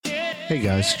Hey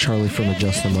guys, Charlie from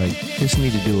Adjust the Mic. Just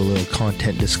need to do a little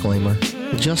content disclaimer.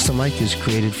 Adjust the Mic is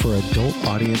created for adult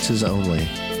audiences only.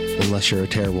 Unless you're a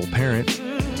terrible parent,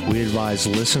 we advise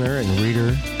listener and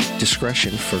reader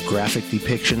discretion for graphic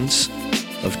depictions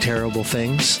of terrible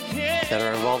things that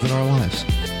are involved in our lives.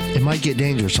 It might get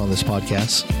dangerous on this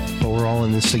podcast, but we're all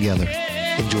in this together.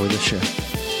 Enjoy the show.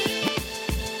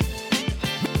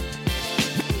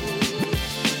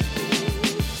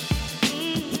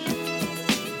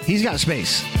 He's got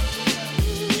space.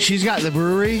 She's got the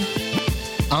brewery.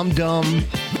 I'm dumb,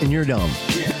 and you're dumb.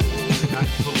 Yeah.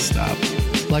 Full stop.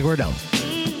 Like we're dumb.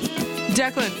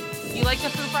 Declan, you like the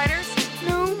Foo Fighters?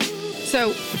 No.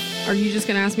 So, are you just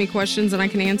going to ask me questions and I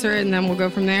can answer it and then we'll go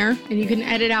from there? And you can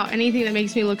edit out anything that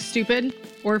makes me look stupid?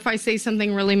 Or if I say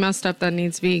something really messed up that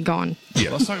needs to be gone?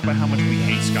 Yeah, let's talk about how much we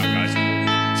hate Scott,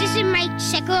 guys. This is Mike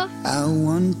Checker. I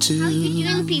want to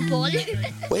Young people.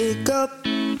 wake up,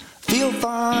 feel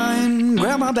fine,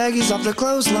 grab my baggies off the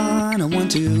clothesline. I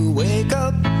want to wake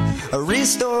up,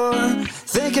 restore,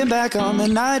 thinking back on the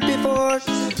night before.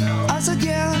 I said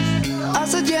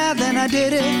yeah, then I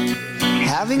did it.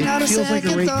 Having not a Feels like a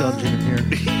second rape thought. dungeon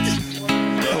in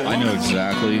here. I know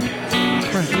exactly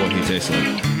what he tastes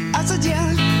like. I said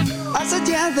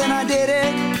yeah, then I did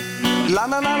it. La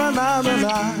la la la la la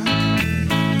la.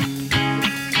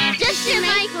 Just in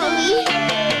my Cody.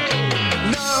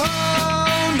 No,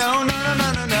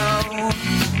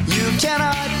 you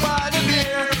cannot buy the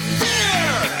beer.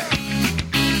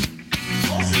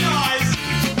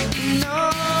 No.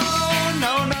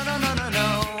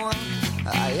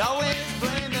 I always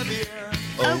blame the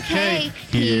beer. Okay,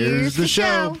 here's the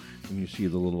show. And you see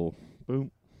the little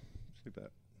boom. Like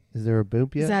that. Is there a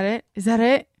boop yet? Is that it? Is that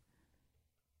it?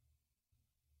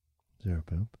 Is there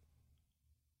a boop?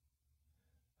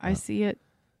 I see it,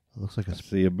 It looks like a.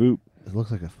 See a boop. It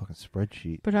looks like a fucking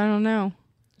spreadsheet. but I don't know.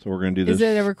 So we're going to do this. Is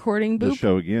it a recording this boop?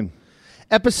 show again.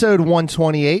 Episode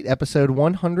 128, episode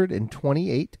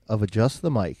 128 of Adjust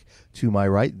the Mic. To my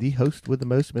right, the host with the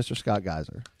most, Mr. Scott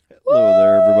Geiser. Hello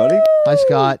there, everybody. Hi,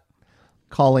 Scott.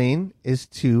 Colleen is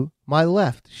to my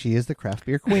left. She is the craft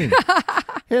beer queen.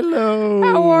 Hello.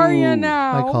 How are you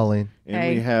now? Hi, Colleen. And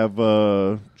Hey. we have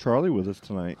Charlie with us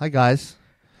tonight. Hi, guys.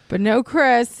 But no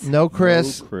Chris. No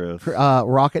Chris. No Chris.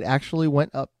 Rocket actually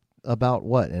went up about,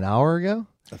 what, an hour ago?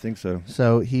 I think so.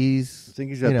 So I he's think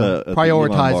he's you at know, the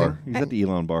prioritizing. Elon bar. He's at the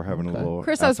Elon bar having a little.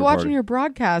 Chris, I was after watching party. your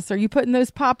broadcast. Are you putting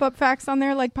those pop-up facts on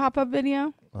there like pop-up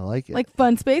video? I like it. Like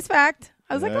Fun Space Fact.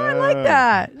 I was like, oh, I like Yeah.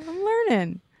 that. I'm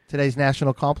learning. Today's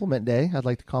National Compliment Day. I'd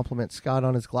like to compliment Scott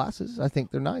on his glasses. I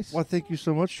think they're nice. Well, thank you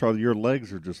so much, Charlie. Your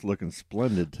legs are just looking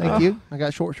splendid today. Thank you. I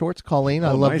got short shorts. Colleen,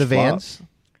 I Oh, love nice the Vans.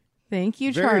 Thank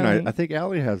you, Very Charlie. nice. I think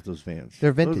Allie has those Vans.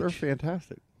 They're Those are vintage.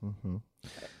 fantastic.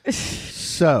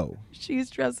 So She's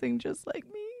dressing just like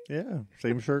me. Yeah,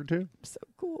 same shirt too. So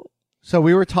cool.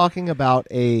 we were talking about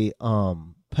a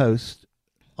post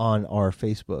on our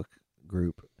Facebook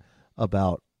group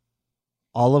about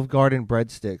Olive Garden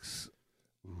breadsticks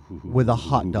with a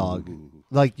hot dog.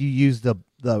 Like you use the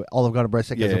Olive Garden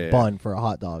breadstick as a Yeah. bun for a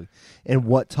hot dog, and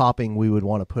what topping we would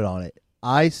want to put on it.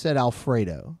 I said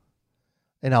Alfredo,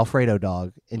 an Alfredo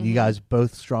dog, and you guys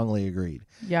both strongly agreed.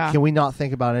 Yeah. Can we not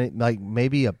think about it? Like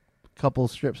maybe a couple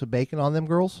strips of bacon on them,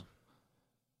 girls?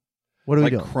 What are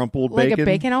Like we doing? crumpled Like bacon. a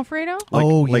bacon Alfredo? Like,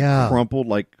 Oh, like yeah. crumpled,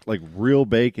 like real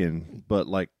bacon, but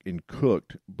like in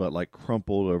cooked, but like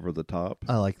crumpled over the top.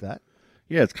 I like that.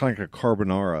 Yeah, it's kind of like a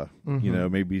carbonara. You know,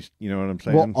 maybe you know what I'm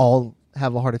saying. We'll all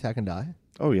have a heart attack and die.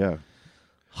 Oh yeah,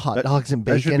 Hot That- dogs and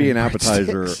bacon. that should be an and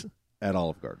appetizer breadsticks. at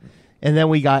Olive Garden. And then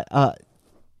we got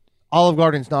Olive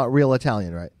Garden's not real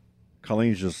Italian, right?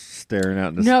 Colleen's just staring out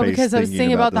into No, space. because I was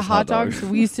thinking about the this hot dog. dogs.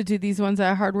 We used to do these ones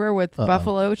at Hardware with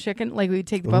buffalo chicken. Like we'd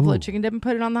take the buffalo Ooh. chicken dip and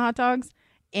put it on the hot dogs,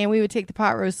 and we would take the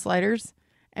pot roast sliders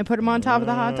and put them on top of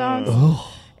the hot dogs.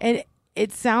 And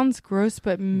it sounds gross,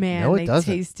 but man, No, it they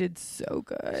doesn't. tasted so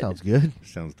good. Sounds good.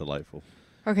 Sounds delightful.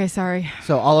 Okay, sorry.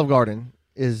 So Olive Garden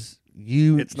is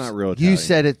you. It's not real You Italian.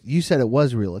 said it. You said it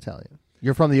was real Italian.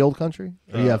 You're from the old country,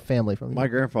 or you have family from the My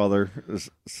grandfather is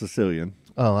Sicilian,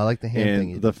 Oh, I like the hand thing.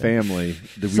 you and the did there. family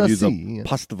we do the Sicilian.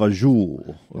 pasta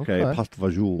fagioli. Okay, Okay. pasta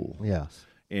fagioli. Yes.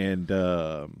 And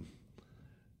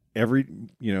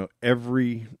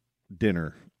every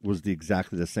dinner was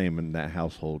exactly the same in that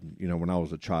household. You know, when I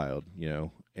was a child. You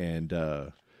know, and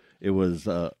it was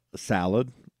a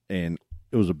salad, and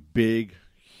it was a big,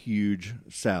 huge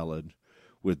salad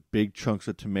with big chunks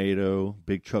of tomato,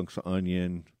 big chunks of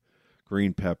onion,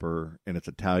 green pepper, and it's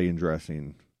Italian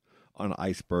dressing on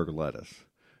iceberg lettuce.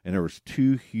 And there was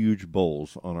 2 huge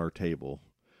bowls on our table,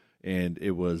 and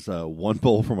it was one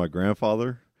bowl for my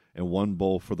grandfather and one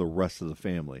bowl for the rest of the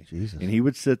family. Jesus. And he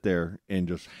would sit there and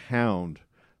just hound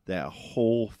that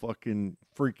whole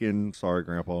freaking sorry,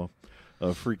 Grandpa,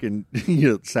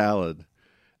 freaking salad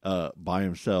by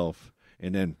himself.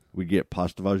 And then we get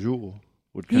pasta vajoule.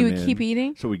 He would keep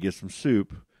eating? So we get some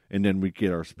soup, and then we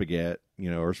get our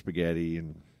spaghetti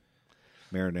and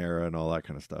marinara and all that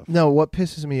kind of stuff. No, what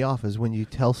pisses me off is when you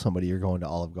tell somebody you're going to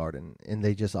Olive Garden and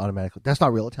they just automatically, that's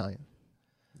not real Italian.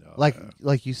 No,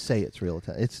 Like you say it's real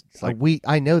Italian. It's like-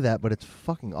 I know that, but it's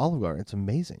fucking Olive Garden. It's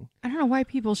amazing. I don't know why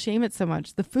people shame it so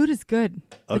much. The food is good.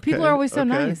 The people are always so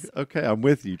nice. Okay, I'm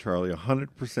with you, Charlie,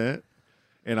 100%.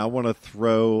 And I want to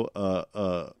throw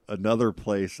another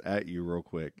place at you real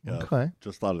quick. Okay.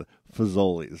 Just thought of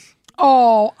Fazoli's.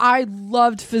 Oh, I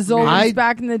loved Fazoli's I-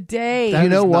 back in the day. You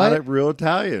know is what? Not a real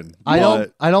Italian. I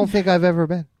but- don't think I've ever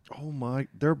been. Oh my!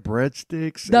 Their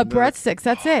breadsticks. The and their- breadsticks,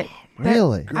 that's it.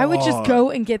 Really? I would just go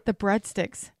and get the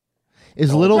breadsticks.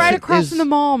 Is Little Right Ce- across is from the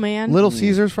mall, man. Little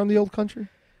Caesars from the old country?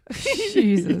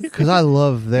 Jesus. Because I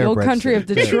love their The old country of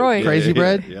breadsticks. Detroit. Crazy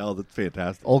bread? Yeah, that's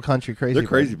fantastic. Old country crazy Their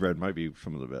crazy bread. bread might be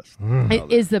some of the best.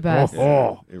 It is the best.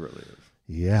 Yeah, it really is.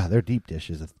 Yeah, their deep dish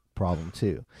is a problem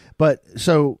too. But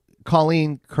so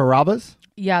Colleen Carrabba's?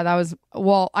 Yeah, that was,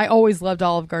 well, I always loved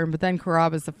Olive Garden, but then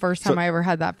Carrabba's the first time So, I ever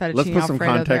had that fettuccine Let's put some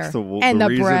Alfredo context there. to And the the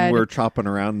reason bread. we're chopping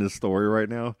around this story right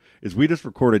now is we just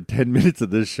recorded 10 minutes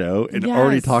of this show and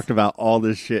already Yes. talked about all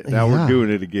this shit. Now Yeah. we're doing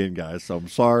it again, guys. So I'm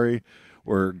sorry.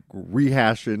 We're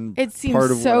rehashing It seems part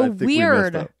of so what I think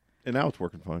weird. we messed up. And now it's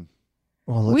working fine.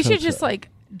 Well, We let's should hope just so. like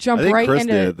I jump think right Chris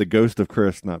into did, the ghost of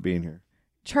Chris not being here.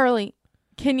 Charlie.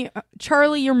 Can you,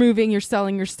 Charlie? You're moving. You're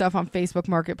selling your stuff on Facebook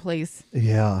Marketplace.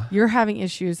 Yeah. You're having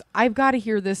issues. I've got to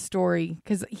hear this story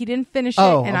because he didn't finish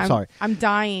Oh, it, and I'm sorry. I'm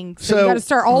dying. So, So- you got to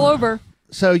start all over.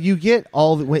 So you get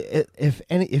all the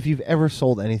if you've ever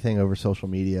sold anything over social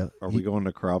media, Are we going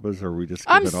to Carrabba's or are we just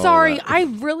I'm skipping all sorry. that? I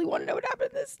really want to know what happened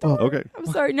in this story. Okay. I'm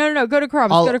sorry. No. Go to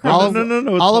Carrabba's. Ol- Go to Carrabba's. Olive-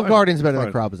 No. It's Olive fine. Garden's better It's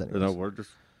than fine. Carrabba's anyways. No, we're just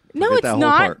No, forget it's that whole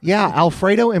not. part. Yeah,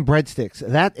 Alfredo and breadsticks.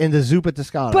 That and the zuppa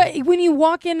toscana. But when you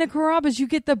walk into Carrabba's, you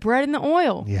get the bread and the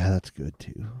oil. yeah, that's good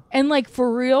too. And like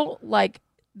for real, like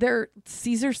their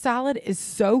Caesar salad is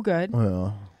so good.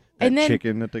 Well, That And then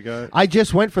chicken that they got. I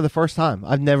just went for the first time.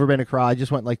 I've never been to Carrabba's. I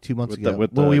just went like 2 months With the- ago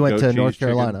with when the we went goat to North cheese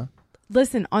chicken? Carolina.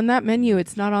 Listen, on that menu,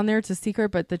 it's not on there. It's a secret,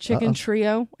 but the chicken Uh-oh.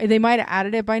 trio, they might have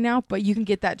added it by now, but you can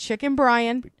get that chicken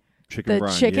Brian, Chicken the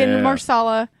brine, chicken yeah.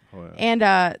 marsala, Oh, yeah. and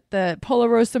the Pola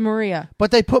Rosa Maria.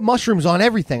 But they put mushrooms on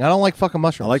everything. I don't like fucking I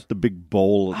mushrooms. like the big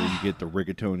bowl that you get, the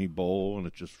rigatoni bowl, and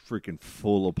it's just freaking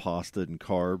full of pasta and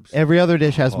carbs. Every other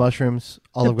dish has mushrooms.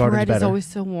 Olive the Garden's bread better. is always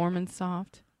so warm and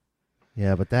soft.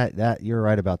 Yeah, but that you're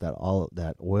right about that. All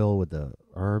that oil with the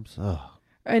herbs. Oh,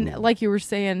 And like you were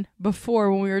saying before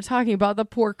when we were talking about the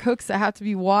poor cooks that have to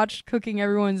be watched cooking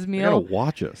everyone's They gotta meal.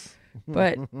 watch us.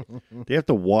 But They have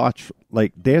to watch,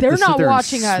 like they have They're to sit not there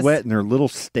watching and us. sweat in their little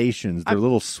stations, their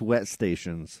little sweat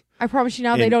stations. I promise you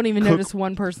now, they And don't even cook notice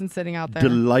one person sitting out there.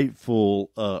 Delightful,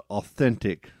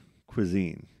 authentic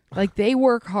cuisine. Like they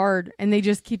work hard and they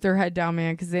just keep their head down,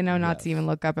 man, because they know not to even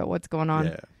look up at what's going on.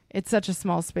 Yeah, It's such a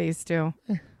small space too.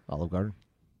 Olive Garden.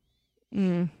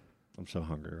 Mm, I'm so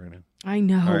hungry right now. I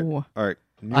know. All right.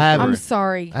 New I haven't- I'm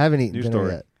story. sorry. I haven't eaten New dinner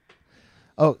story. yet.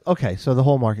 Oh, okay. So the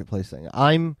whole marketplace thing.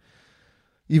 I'm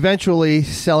eventually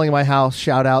selling my house.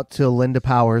 Shout out to Linda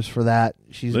Powers for that.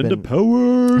 She's Linda been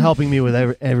Powers. helping me with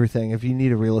everything. If you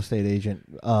need a real estate agent,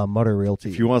 Mutter Realty.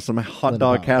 If you want some hot Linda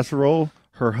dog Powers. casserole,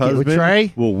 her with husband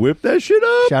Trey. will whip that shit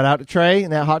up. Shout out to Trey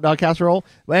and that hot dog casserole.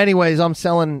 But anyways, I'm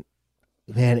selling,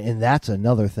 man, and that's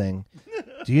another thing.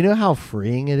 Do you know how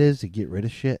freeing it is to get rid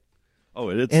of shit? Oh,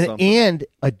 it's And something. and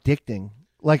addicting.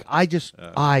 Like I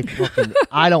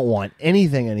don't want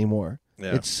anything anymore.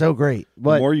 Yeah. It's so great. The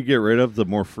But more you get rid of, the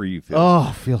more free you feel.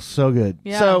 oh, feels so good.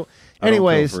 Yeah. So I don't feel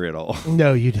anyways, free at all.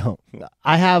 no, you don't.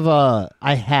 I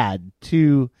had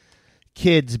 2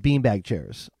 kids beanbag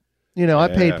chairs. You know, I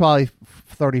paid Yeah. probably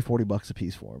 $30-$40 a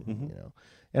piece for them, Mhm. you know.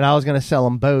 And I was going to sell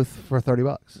them both for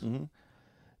 $30. Mhm.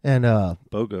 And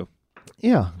BOGO.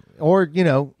 yeah, or you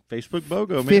know, Facebook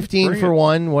BOGO, man. 15 Bring for it.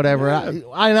 one, whatever. Yeah.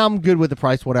 I'm good with the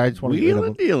price. What I just want to get rid of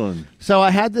Wheeling them. dealing. So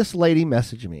I had this lady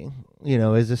message me, you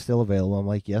know, is this still available? I'm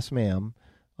like, yes, ma'am.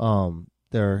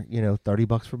 They're, you know,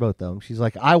 $30 for both of them. She's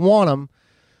like, I want them,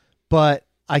 but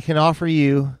I can offer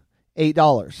you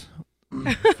 $8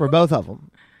 for both of them.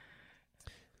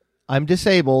 I'm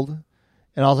disabled,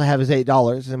 and all I have is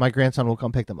 $8, and my grandson will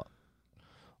come pick them up.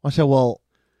 I said, well,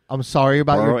 I'm sorry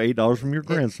about Borrow your $8 from your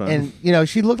grandson. and you know,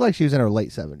 she looked like she was in her late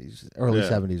 70s, early Yeah.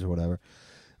 70s or whatever.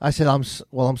 I said, I'm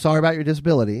sorry about your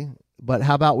disability, but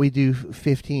how about we do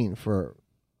 15 for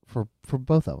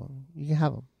both of them? You can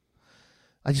have them.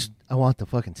 I want the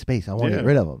fucking space. I want to Yeah. get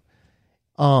rid of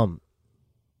them.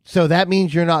 So that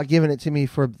means you're not giving it to me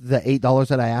for the $8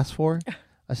 that I asked for?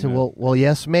 I said, Yeah. well,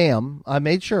 yes, ma'am. I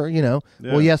made sure, Yeah.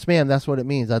 Well, yes, ma'am. That's what it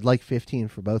means. I'd like 15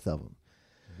 for both of them.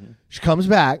 She comes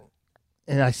back,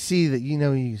 and I see that, you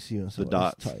see when someone's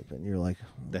dots. typing. You're like,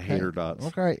 The okay. hater dots.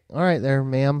 Okay. All right there,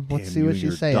 ma'am. Let's Damn see you what and she's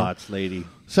your saying. Dots, lady.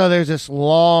 So there's this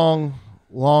long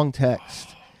text.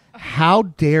 How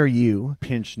dare you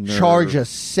Pinch nerve. charge a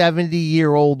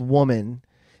 70-year-old woman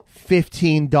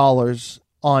 $15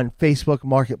 on Facebook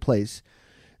Marketplace?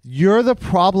 You're the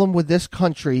problem with this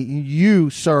country. You,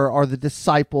 sir, are the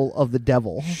disciple of the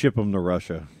devil. Ship them to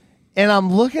Russia. And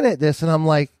I'm looking at this, and I'm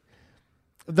like,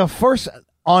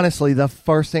 honestly, the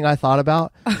first thing I thought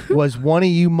about was one of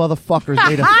you motherfuckers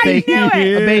made a fake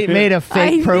made a I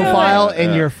fake knew profile, it.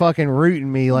 and you're fucking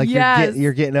rooting me like Yes.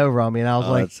 you're getting over on me. And I was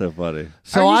Oh, like, that's so funny.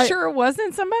 so Are you I sure it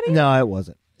wasn't somebody? no, it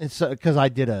wasn't. It's because I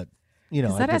did a,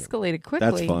 Because that I did- escalated quickly.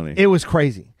 That's funny. it was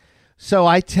crazy. So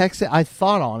I texted. I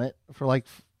thought on it for like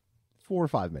 4 or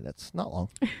 5 minutes, not long,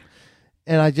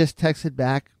 and I just texted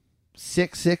back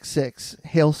 666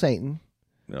 Hail Satan.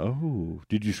 Oh,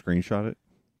 did you screenshot it?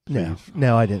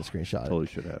 No, I didn't screenshot it. Totally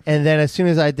should have. And then as soon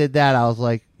as I did that, I was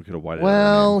like, We could have whited out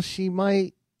well, her she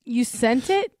might. You sent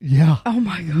it? Yeah. Oh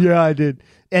my god. Yeah, I did.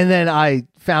 And then I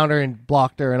found her and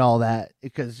blocked her and all that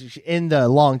because in the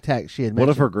long text she had name. What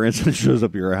if mentioned. her grandson shows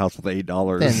up at your house with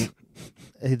 $8?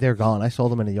 Then they're gone. I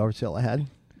sold them in a yard sale I had.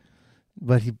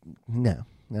 But no,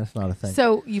 that's not a thing.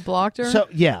 So you blocked her? So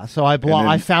yeah, so I blocked. And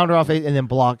then I found her off and then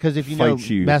blocked because if you know, fights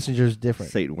you. Messenger's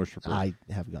different. Satan worshiper. I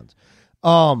have guns.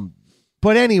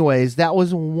 But anyways, that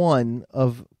was one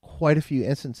of quite a few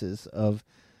instances of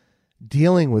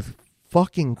dealing with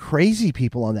fucking crazy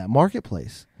people on that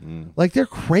marketplace. Like they're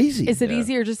crazy. Is it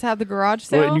easier just to have the garage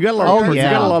sale? Well, and you got a lot. Oh, You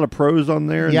yeah. got a lot of pros on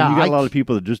there. And Yeah, then you got I- a lot of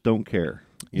people that just don't care.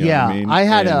 You know yeah, what I mean?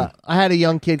 had And- I had a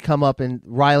young kid come up and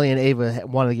Riley and Ava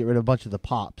wanted to get rid of a bunch of the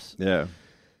pops. Yeah.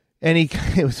 And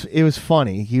it was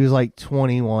funny. He was like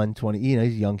 21, 20, he's a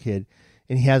young kid.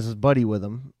 And he has his buddy with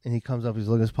him. And he comes up, he's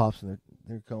looking at his pops, and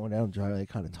they're going down the driveway. They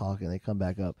kind of talk, and they come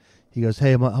back up. He goes,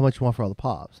 hey, how much you want for all the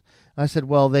pops? And I said,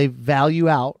 well, they value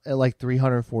out at like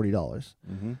 $340.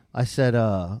 Mm-hmm. I said,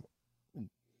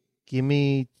 give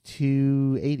me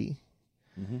 $280.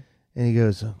 Mm-hmm. And he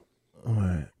goes, all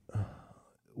right.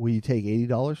 Will you take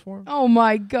 $80 for him? Oh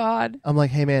my god. I'm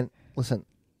like, hey man, listen,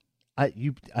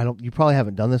 you probably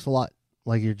haven't done this a lot.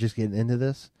 Like you're just getting into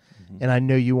this, and I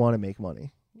know you want to make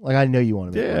money. Like I know you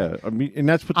want to make money. Yeah. I mean, and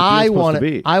that's what the deal's supposed to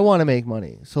be. I want to make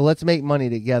money. So let's make money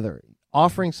together.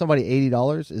 Offering somebody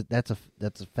 $80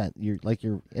 that's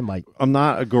you're in my I'm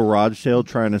not a garage sale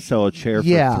trying to sell a chair for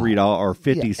 $3 or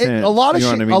 50 cents. A lot of you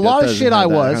know shit. what I mean? A lot That of shit doesn't I have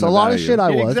that was. kind A of lot of value. shit I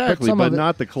Yeah, was. exactly, but some of it,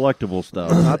 not the collectible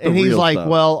stuff. Not the and he's real like, stuff.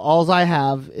 well, all I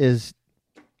have is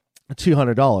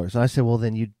 $200. And I said, well,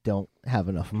 then you don't have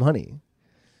enough money.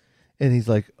 And he's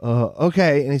like,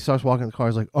 okay. And he starts walking the car.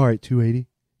 He's like, all right, $280.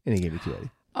 And he gave me $280.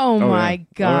 Oh my yeah.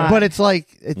 god. But it's like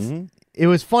Mhm. it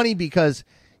was funny because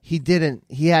he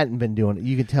hadn't been doing it.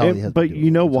 You can tell he hasn't but been doing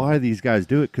you know it. why these guys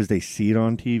do it? Because they see it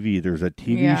on TV. There's a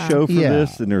TV Yeah. show for Yeah.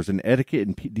 this, and there's an etiquette.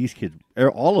 And these kids,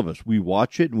 all of us, we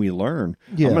watch it and we learn.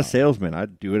 Yeah. I'm a salesman. I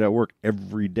do it at work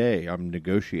every day. I'm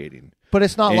negotiating. But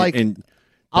it's not like and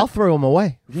I'll throw him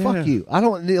away. Yeah. Fuck you. I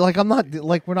don't like. I'm not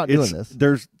like we're not doing this.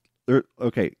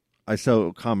 Okay. I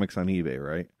sell comics on eBay,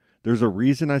 right? There's a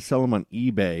reason I sell them on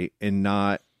eBay and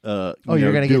not You're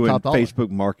gonna get doing top dollar. Facebook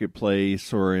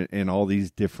Marketplace or in all these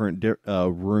different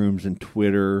rooms and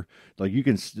Twitter. Like you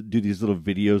can do these little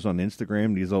videos on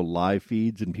Instagram, these little live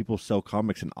feeds, and people sell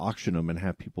comics and auction them and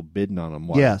have people bidding on them.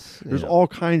 Yes, there's yeah. all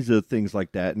kinds of things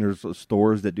like that, and there's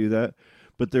stores that do that.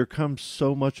 But there comes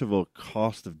so much of a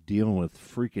cost of dealing with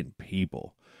freaking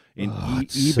people. In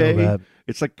it's so eBay, bad.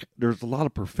 it's like there's a lot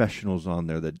of professionals on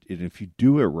there that and if you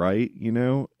do it right,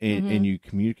 and you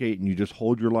communicate and you just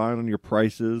hold your line on your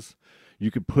prices,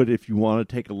 you could put, if you want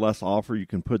to take a less offer, you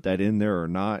can put that in there or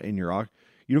not in your auction.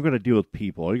 You don't got to deal with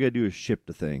people. All you got to do is ship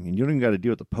the thing, and you don't even got to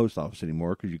deal with the post office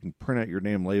anymore because you can print out your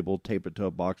damn label, tape it to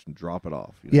a box, and drop it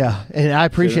off. Yeah, and I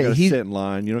appreciate it. he's Sit in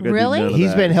line. You don't got Really? to do none of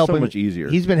he's that. been It's helping so much easier.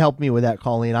 He's been helping me with that,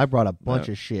 Colleen. I brought a bunch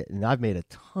Yeah. of shit, and I've made a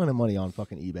ton of money on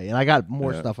fucking eBay, and I got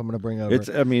more Yeah. stuff I'm going to bring over.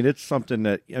 It's something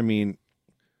that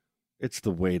it's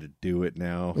the way to do it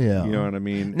now. Yeah. You know what I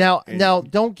mean? Now, And-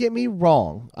 don't get me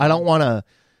wrong. I don't want to.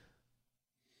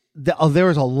 There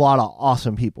was a lot of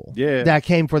awesome people. Yeah. that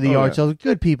came for the Oh, yard yeah. sale.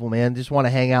 Good people, man. Just want to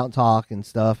hang out and talk and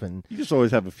stuff. And you just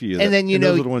always have a few. And then, you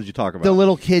know, those are the ones you talk about. the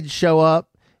little kids show up,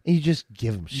 and you just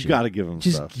give them shit. you got to give them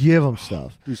just stuff. give them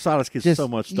stuff. Dude, Sawdust gets Just so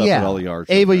much stuff yeah. at all the yard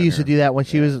shows Ava down used to here. do that when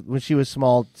she was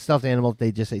small. Stuffed animal,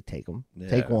 they just say take them,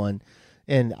 take Yeah. one,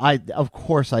 And of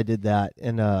course I did that.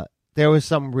 And there was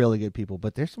some really good people,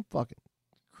 but there's some fucking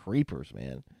creepers,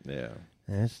 man. Yeah.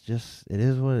 And it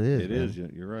is what it is. It man. is.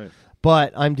 You're right.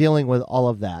 But I'm dealing with all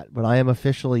of that. But I am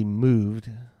officially moved.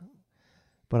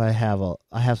 But I have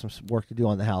some work to do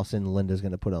on the house, and Linda's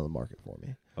going to put it on the market for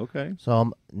me. Okay. So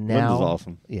I'm now. Linda's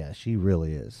awesome. Yeah, she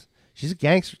really is. She's a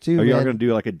gangster too. Are y'all man. going to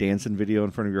do like a dancing video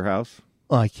in front of your house?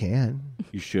 I can.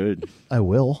 You should. I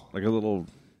will. Like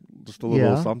just a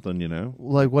little Yeah. something, you know?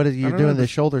 Like, what are you don't doing? know, The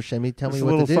just- shoulder shimmy. Tell me just a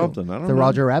what to little do. something. I don't the know.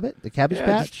 Roger Rabbit, the Cabbage Yeah,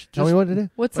 Patch. Tell me just- what to do.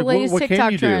 What's the Like, latest what can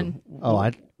TikTok you trend? do?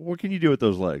 Oh, What can you do with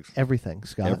those legs? everything,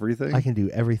 Scott. Everything? I can do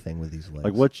everything with these legs.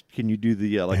 Like what can you do?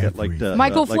 The like the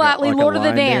Michael like Flatley, a Lord of the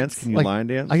line Dance. Can you Like, line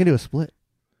dance? I can do a split.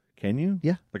 Can you?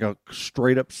 Yeah. Like a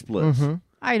straight up split. Mm-hmm.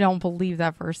 I don't believe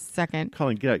that for a second.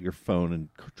 Colin, get out your phone and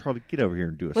try to get over here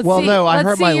and do a Let's split. Well, see, no, I let's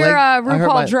hurt see my your leg. I hurt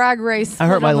RuPaul my- Drag Race. I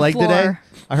hurt split my on the leg floor. today.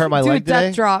 I hurt my Do leg a death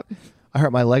today. drop. I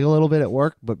hurt my leg a little bit at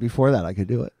work, but before that, I could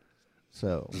do it.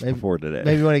 So Just maybe before today.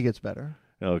 maybe when it gets better.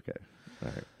 Okay.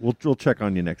 All right. We'll check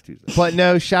on you next Tuesday. But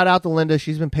no, shout out to Linda.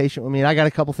 She's been patient with me. And I got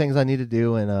a couple things I need to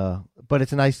do, and but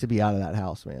it's nice to be out of that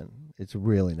house, man. It's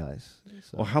really nice.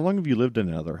 So. Well, how long have you lived in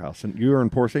another house? And you were in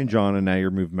Port St. John, and now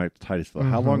you're moving back to Titusville.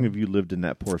 How long have you lived in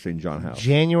that Port St. John house?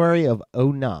 January of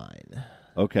 2009.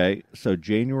 Okay, so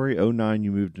January 2009,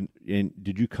 you moved in.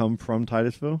 Did you come from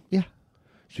Titusville? Yeah.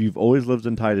 So you've always lived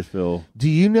in Titusville. Do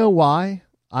you know why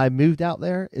I moved out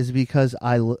there? Is because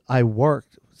I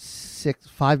worked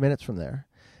 5 minutes from there.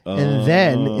 And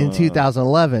then in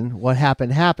 2011, what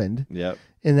happened. Yep.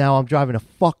 And now I'm driving to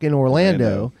fucking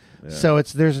Orlando. Yeah. So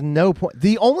there's no point.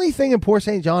 The only thing in Port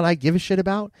St. John I give a shit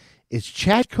about is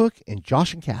Chad Cook and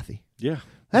Josh and Kathy. Yeah.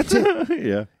 That's it.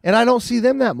 Yeah. And I don't see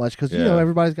them that much because, Yeah.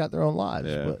 everybody's got their own lives.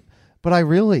 Yeah. But I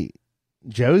really,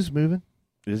 Joe's moving.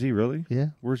 Is he really? Yeah.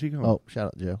 Where's he going? Oh, shout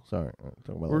out Joe. Sorry.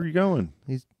 Talking about Where are that. you going?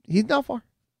 He's not far.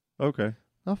 Okay.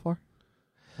 Not far.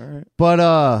 All right. But,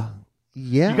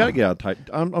 yeah. You got to get out.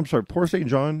 I'm sorry, Port St.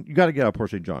 John. You got to get out of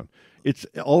Port St. John. It's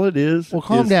all it is. Well,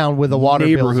 calm is down with the water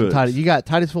bills. neighborhoods. You got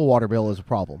Titusville water bill is a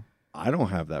problem. I don't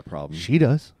have that problem. She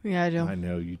does. Yeah, I do. I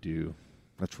know you do.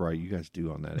 That's right. You guys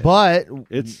do on that end. But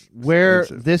It's where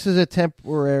expensive. this is a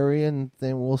temporary, and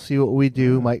then we'll see what we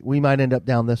do. We might end up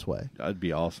down this way. That'd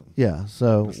be awesome. Yeah.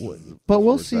 So, but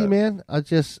we'll Where's see, that? man. I'm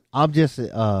just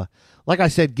like I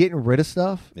said, getting rid of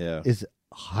stuff Yeah. is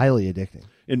highly addicting.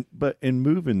 But in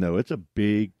moving though, it's a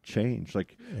big change.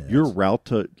 Like your route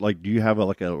to do you have a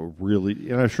really?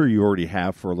 And I'm sure you already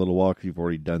have for a little while because you've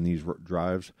already done these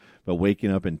drives. But waking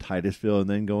up in Titusville and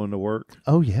then going to work,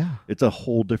 Oh yeah. it's a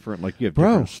whole different. Like you have Bro,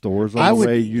 different stores on I the would-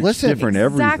 way. You listen, different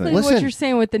Exactly everything. Listen. what you're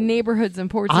saying with the neighborhoods in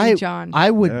Port St. John.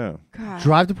 I would Yeah. God.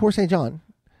 drive to Port St. John,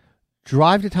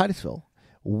 drive to Titusville,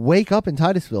 wake up in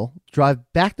Titusville,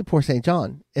 drive back to Port St.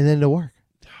 John, and then to work.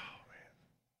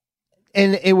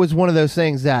 And it was one of those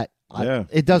things that Yeah,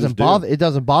 it doesn't just do. bother. It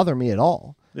doesn't bother me at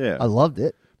all. Yeah, I loved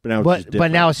it, but now it's but just but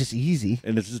different. now it's just easy.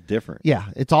 and it's just different. Yeah,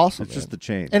 it's awesome. It's just man. the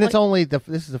change. and it's only this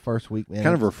is the first week, man.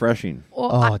 kind of refreshing. Well,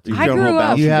 Oh, I, dude. I You got a grew little up.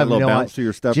 bounce, You you got have a little no bounce to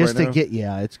your step just right to now? get.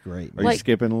 Yeah, it's great. Are you like-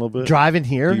 skipping a little bit? Driving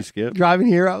here, Do you skip? driving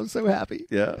here, I was so happy.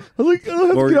 Yeah. I was like, I don't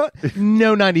have to Or- get on.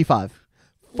 No 95.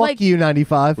 Fuck Like- you,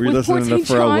 95. Were you With listening to Port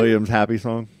St. Pharrell John? Williams' "Happy"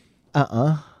 song?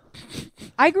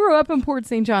 I grew up in Port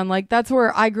St. John. Like, that's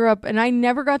where I grew up, and I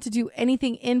never got to do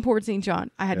anything in Port St.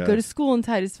 John. I had to Yeah. go to school in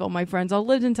Titusville. My friends all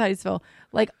lived in Titusville.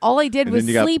 Like, all I did And was then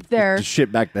you got sleep there to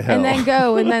ship back to hell. and then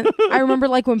go. And then I remember,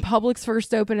 like, when Publix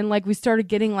first opened and, like, we started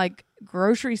getting, like,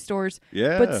 grocery stores.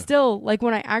 Yeah. But still, like,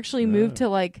 when I actually moved to,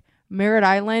 like, Merritt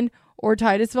Island or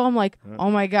Titusville, I'm like, oh,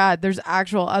 my God, there's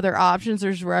actual other options.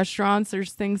 There's restaurants.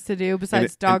 There's things to do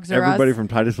besides Dogs and R Us. everybody from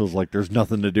Titusville's like, there's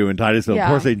nothing to do in Titusville. Yeah.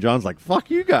 Port St. John's like, fuck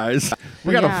you guys.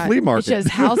 We got Yeah, a flea market. It's just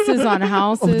houses on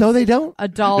houses. Oh, no, they don't. A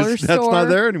dollar store. That's not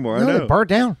there anymore. No, I know. they burnt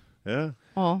down. Yeah.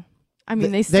 Well, I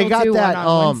mean, they They still got do that, one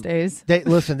on Wednesdays. They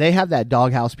listen. They have that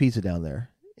Doghouse Pizza down there,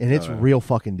 and it's real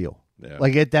fucking deal. Yeah.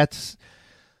 Like that's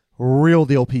real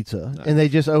deal pizza. And they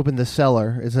just opened the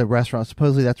Cellar. It's a restaurant.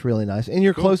 Supposedly that's really nice. And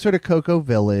you're closer to Cocoa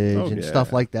Village Oh, and yeah.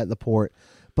 stuff like that. The port.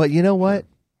 But you know what?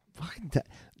 Fucking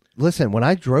listen. When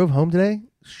I drove home today,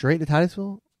 straight to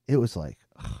Titusville, it was like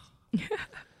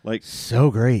Like,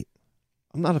 so great.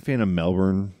 I'm not a fan of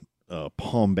Melbourne,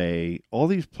 Palm Bay, all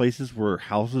these places where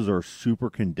houses are super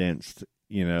condensed,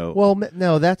 you know. Well,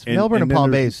 no, that's Melbourne and then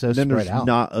Palm Bay there's- is so then spread there's out.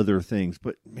 not other things.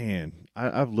 But, man,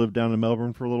 I've lived down in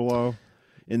Melbourne for a little while.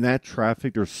 In that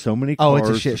traffic, there's so many Oh, cars.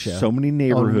 it's a shit there's show. So many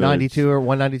neighborhoods. 92 or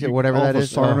 192, whatever off that of is.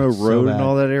 Sarno Oh, so Road bad. and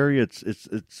all that area.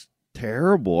 It's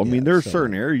terrible. I Yeah, mean, there's so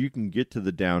certain areas you can get to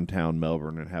the downtown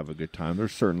Melbourne and have a good time.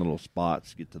 There's certain little spots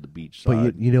to get to the beach side.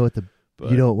 But you know what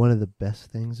But you know what one of the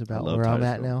best things I about love where I'm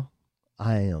at Titusville. now?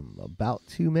 I am about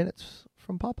 2 minutes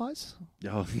from Popeyes,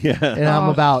 Oh yeah, and I'm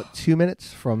about 2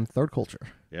 minutes from Third Culture.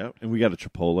 yeah. And we got a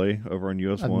Chipotle over on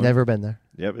US I've 1. never been there.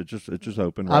 Yep, it just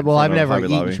opened. I've in front never of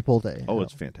Hobby eaten Lobby. Chipotle. Oh, No.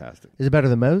 it's fantastic. Is it better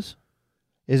than Moe's?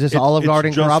 Is this Olive Garden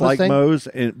it's just Carrabba's like thing? Moe's,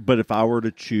 but if I were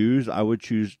to choose, I would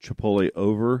choose Chipotle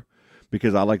over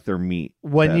because I like their meat.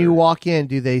 When better. you walk in,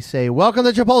 do they say, "Welcome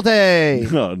to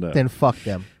Chipotle"? No, no. Then fuck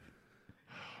them.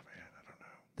 Oh man, I don't know.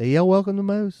 They yell "Welcome to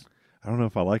Moe's." I don't know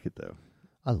if I like it though.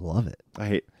 I love it. I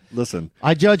hate. Listen,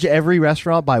 I judge every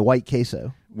restaurant by white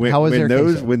queso. How is their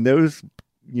queso? when those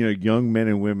young men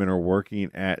and women are working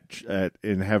at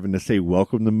and having to say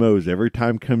 "Welcome to Moe's" every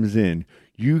time comes in,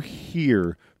 you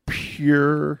hear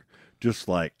pure. Just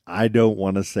like, I don't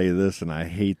want to say this and I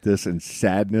hate this, and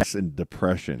sadness and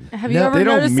depression. Have you ever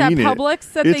noticed at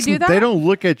Publix that they do that? They don't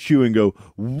look at you and go,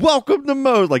 "Welcome to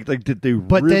Moe's." Like did they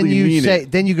But really then you mean say,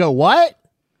 it? then you go, "What?"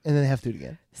 And then they have to do it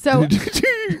again. So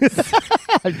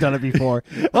I've done it before.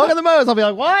 Welcome to Moe's. I'll be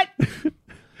like, "What?" Welcome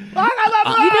to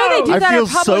Moe's. you know they do I that feel at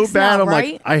Publix so bad. now, I'm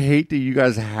right? like, I hate that you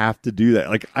guys have to do that.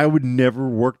 Like, I would never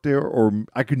work there, or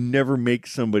I could never make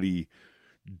somebody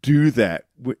do that.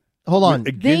 Hold on. They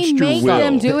Against your make will.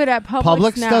 them do it at Publix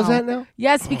Publix now. does that now?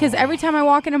 Yes, because every time I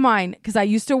walk into mine, because I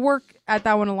used to work at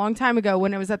that one a long time ago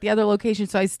when it was at the other location,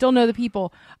 so I still know the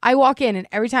people. I walk in, and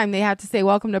every time they have to say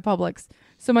 "Welcome to Publix."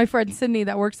 So my friend Sydney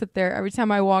that works up there, every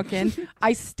time I walk in,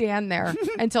 I stand there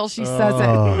until she says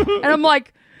it, and I'm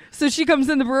like. So she comes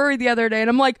in the brewery the other day, and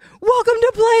I'm like, "Welcome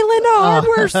to Playland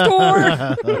Hardware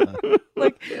Store."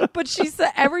 Like, but she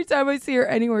said every time I see her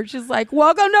anywhere, she's like,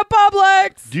 "Welcome to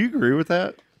Publix." Do you agree with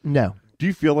that? No. Do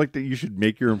you feel like that you should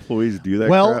make your employees do that?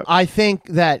 Well, crap? I think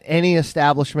that any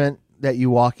establishment that you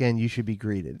walk in, you should be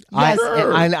greated. Yes,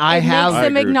 I it have, makes them agree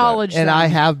with that. acknowledge and them. I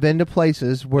have been to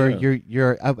places where Yeah.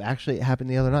 you're. Actually, it happened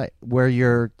the other night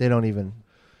where they don't even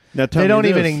now tell they me don't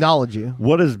even this. acknowledge you.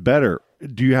 What is better?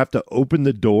 Do you have to open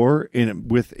the door and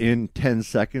within 10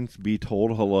 seconds be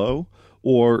told hello?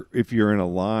 Or if you're in a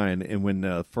line and when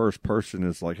the first person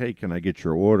is like, "Hey, can I get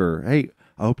your order? Hey,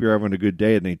 I hope you're having a good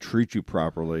day," and they treat you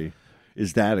properly,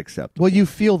 is that acceptable? Well, you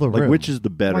feel the like room. which is the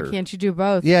better? Why can't you do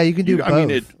both? Yeah, you can do both. I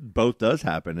mean, both does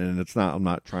happen, and it's not. I'm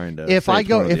not trying to. if say I it's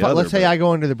go, one or the other, let's say but I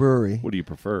go into the brewery what do you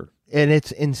prefer? and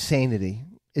it's insanity.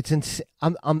 It's I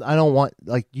don't want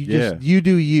like you Yeah. just you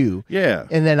do you. Yeah,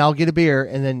 And then I'll get a beer,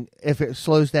 and then if it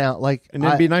slows down, like and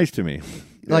then be nice to me.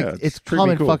 like Yeah, it's treat me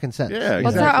common cool. fucking sense. Yeah, That's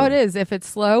exactly. how it is. If it's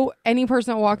slow, any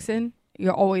person that walks in, you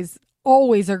always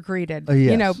are greeted. Yes.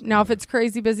 You know, now if it's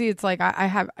crazy busy, it's like I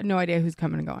have no idea who's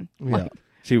coming and going. Yeah. Like,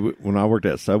 See, when I worked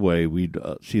at Subway, we'd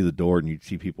see the door, and you'd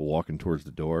see people walking towards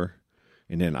the door,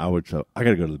 and then I would say, "I got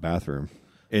to go to the bathroom,"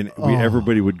 and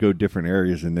everybody would go different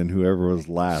areas, and then whoever was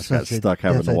last got Such a- stuck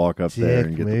having that's to a walk up there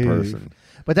and dick get the move. person.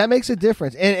 But that makes a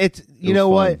difference, and it's you was know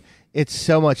what, fun. it's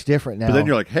so much different now. But then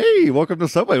you're like, "Hey, welcome to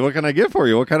Subway. What can I get for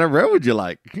you? What kind of bread would you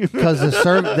like?" because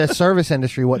the service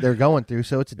industry, what they're going through,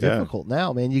 so it's Yeah. difficult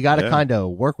now, man. You got to Yeah. kind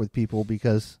of work with people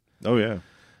because Oh yeah,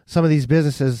 some of these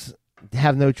businesses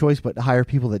have no choice but to hire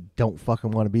people that don't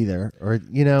fucking want to be there, or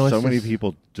you know, so it's many just-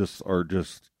 people just are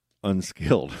just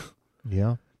unskilled.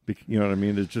 yeah, You know what I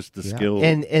mean? It's just the yeah. skill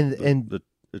and it's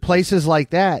places like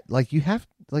that, like you have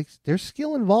like there's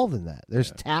skill involved in that.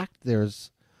 There's tact. There's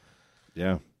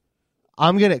yeah.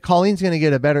 Colleen's gonna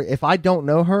get a better if I don't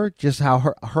know her, just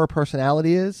how her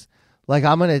personality is. Like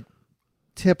I'm gonna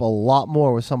tip a lot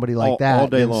more with somebody like all that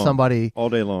day than long. somebody all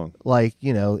day long. like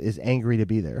is angry to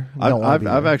be there. Don't wanna I've be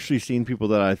I've there. actually seen people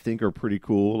that I think are pretty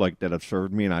cool, like that have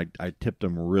served me, and I tipped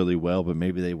them really well, but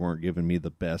maybe they weren't giving me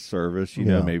the best service, you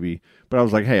know, Yeah. maybe. But I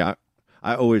was like, hey,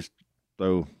 I always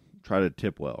try to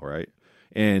tip well, right?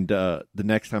 And the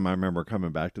next time I remember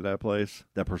coming back to that place,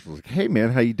 that person was like, "Hey,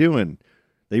 man, how you doing?"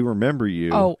 They remember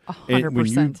you. Oh, And when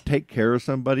you 100%. take care of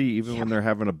somebody, even when they're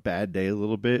having a bad day a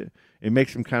little bit, it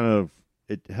makes them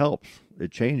it helps. It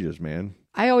changes, man.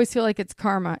 I always feel like it's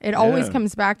karma. It always Yeah.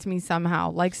 comes back to me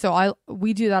somehow. Like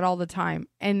we do that all the time,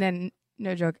 and then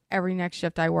no joke, every next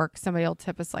shift I work, somebody will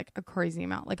tip us like a crazy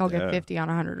amount. Like I'll get Yeah. 50 on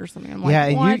 100 or something. I'm like,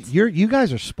 yeah, what? and you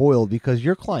guys are spoiled because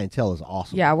your clientele is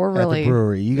awesome. Yeah, we're at really- the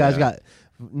brewery. You guys Yeah. got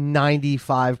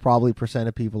 95 probably %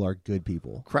 of people are good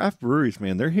people. Craft breweries,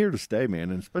 man, they're here to stay, man,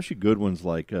 and especially good ones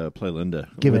like Playlinda,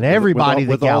 Giving everybody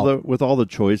the gout. with all the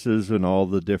choices and all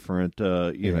the different,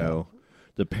 you know,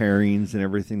 the pairings and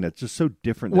everything. That's just so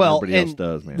different than everybody else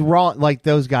does, man. Raw, like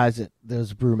those guys,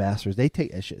 those brewmasters, they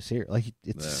take that shit serious. Like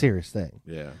it's a serious thing.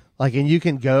 Yeah, Like, and you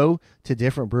can go to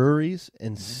different breweries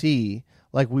and see.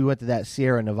 Like we went to that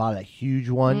Sierra Nevada, that huge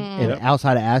one,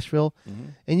 outside of Asheville,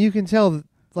 and you can tell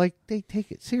like they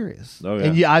take it serious. Oh, yeah.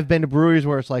 And I've been to breweries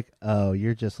where it's like, oh,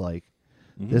 you're just like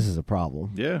this is a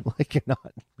problem. Yeah. Like you're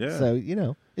not. Yeah.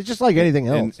 So, it's just like anything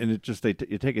else. And it just, you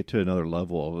take it to another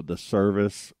level of the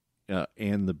service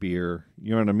and the beer.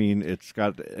 You know what I mean? It's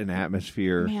got an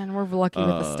atmosphere. Man, we're lucky with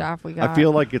the staff we got. I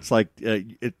feel like it's like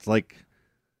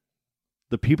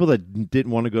the people that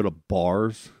didn't want to go to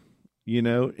bars,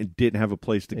 and didn't have a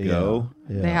place to go.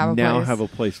 Yeah. They have a now place. have a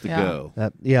place to go.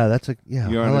 You know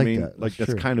what I like mean? that. Like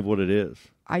that's true. kind of what it is.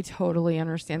 I totally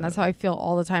understand. That's how I feel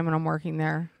all the time when I'm working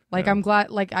there. Like Yeah. I'm glad,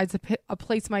 like it's a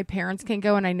place my parents can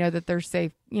go, and I know that they're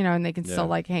safe, and they can still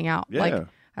like hang out. Yeah. Like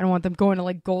I don't want them going to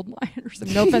like Gold Lion or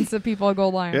something. No offense to people at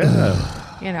Gold Lion.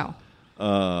 Yeah.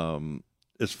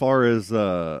 As far as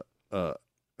I got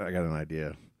an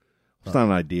idea. It's not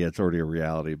an idea. It's already a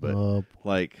reality. But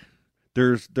like,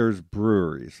 there's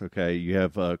breweries. Okay, you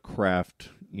have craft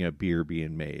beer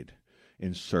being made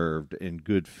and served, and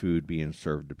good food being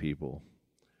served to people.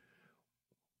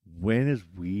 When is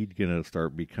weed gonna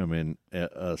start becoming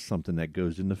something that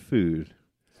goes into food?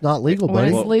 It's not legal,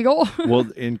 When buddy. it's legal. Well,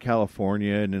 in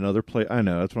California and in other places, I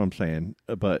know that's what I'm saying.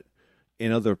 But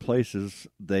in other places,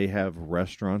 they have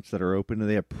restaurants that are open and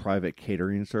they have private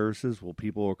catering services. Well,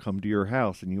 people will come to your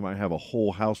house, and you might have a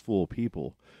whole house full of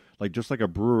people. Like just like a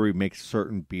brewery makes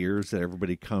certain beers that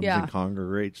everybody comes and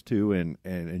congregates to and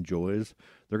enjoys.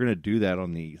 They're gonna do that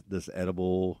on this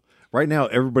edible. Right now,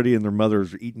 everybody and their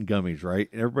mothers are eating gummies, right?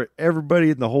 And everybody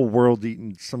in the whole world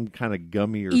eating some kind of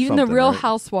gummy or Even something. the Real right?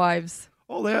 Housewives.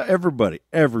 Oh, yeah, everybody,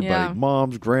 Yeah.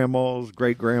 moms, grandmas,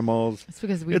 great grandmas. It's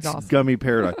because weed's It's awesome. gummy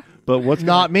paradise. But what's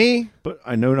Not me. But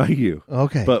I know not you.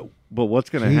 Okay. But what's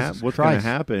going to happen? Jesus What's going to Christ.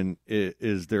 happen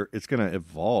is there? It's going to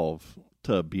evolve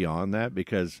to beyond that,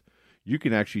 because you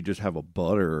can actually just have a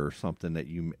butter or something that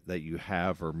you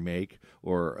have or make,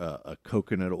 or a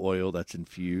coconut oil that's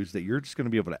infused that you're just going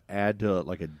to be able to add to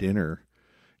like a dinner.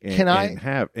 And,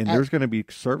 there's going to be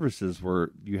services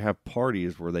where you have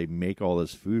parties where they make all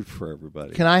this food for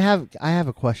everybody. I have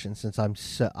a question, since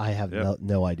I have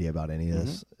no idea about any of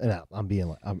this. Mm-hmm. No, I'm being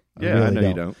like, I I know really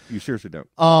you don't. You seriously don't.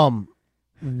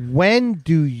 When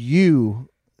do you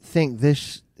think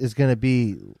this is going to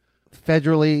be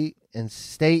federally and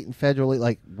state and federally,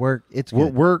 like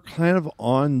We're kind of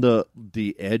on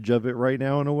the edge of it right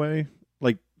now in a way.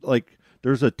 Like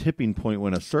there's a tipping point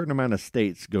when a certain amount of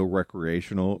states go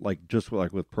recreational, like just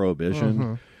like with prohibition.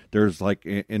 Mm-hmm. There's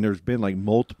there's been like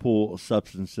multiple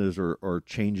substances or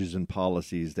changes in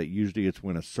policies that usually it's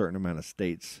when a certain amount of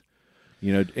states,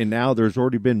 and now there's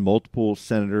already been multiple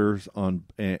senators and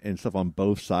stuff on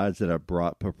both sides that have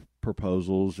brought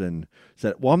proposals and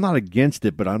said, well, I'm not against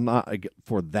it, but I'm not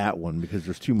for that one because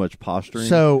there's too much posturing.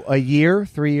 So a year,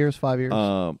 3 years, 5 years?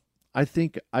 I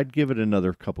think I'd give it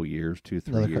another couple years,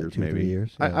 2-3 years, maybe. 3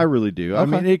 years. I really do. Okay. I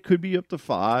mean, it could be up to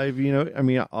 5. I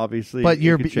mean, obviously, But it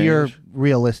you're could change.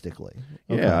 realistically.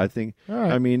 Okay. Yeah, I think. All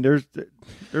right. I mean, there's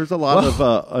a lot of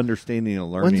understanding and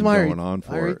learning going on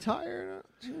for I it. retire?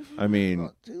 I mean,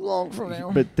 Not too long from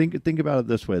now. but think about it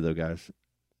this way, though, guys.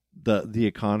 The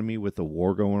economy with the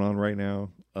war going on right now,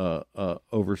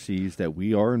 overseas that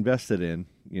we are invested in,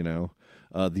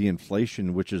 the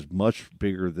inflation, which is much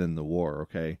bigger than the war.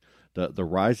 Okay, the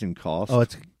rising cost. Oh,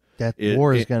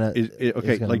 war is gonna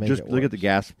okay. gonna Like make just it look at the worse.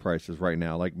 gas prices right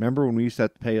now. Like remember when we used to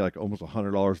have to pay like almost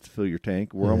 $100 to fill your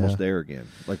tank? We're almost there again.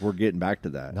 Like we're getting back to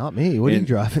that. Not me. What are you And-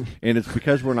 driving? And it's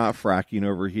because we're not fracking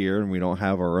over here and we don't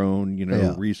have our own,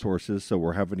 resources. So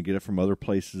we're having to get it from other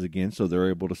places again. So they're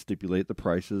able to stipulate the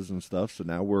prices and stuff. So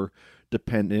now we're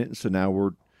dependent. So now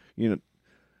we're,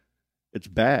 it's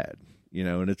bad,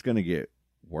 and it's going to get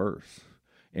worse.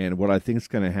 And what I think is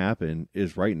going to happen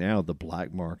is right now the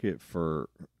black market for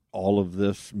all of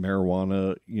this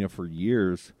marijuana, for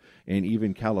years, and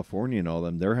even California and all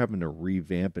them, they're having to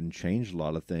revamp and change a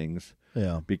lot of things.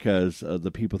 Yeah. Because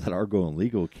the people that are going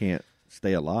legal can't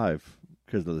stay alive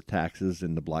because of the taxes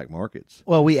and the black markets.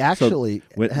 Well, we actually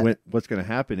So what's going to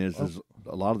happen is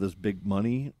a lot of this big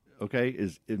money,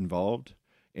 is involved,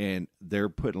 and they're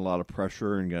putting a lot of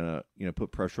pressure and going to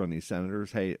put pressure on these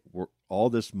senators. Hey, all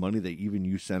this money that even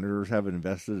you senators have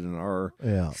invested in our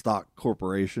stock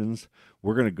corporations,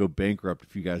 we're going to go bankrupt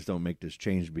if you guys don't make this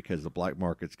change because the black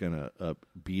market's going to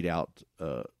beat out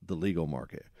the legal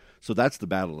market. So that's the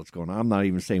battle that's going on. I'm not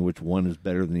even saying which one is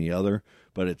better than the other,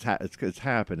 but it's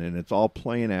happening. It's all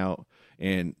playing out,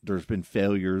 and there's been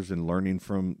failures and learning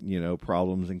from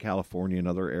problems in California and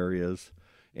other areas,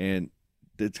 and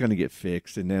it's going to get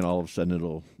fixed. And then all of a sudden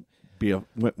it'll be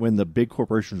when the big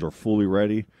corporations are fully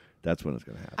ready. That's when it's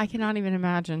going to happen. I cannot even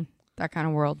imagine that kind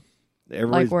of world.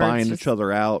 Everybody's where it's buying just- each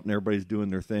other out, and everybody's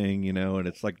doing their thing, and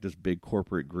it's like this big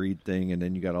corporate greed thing. And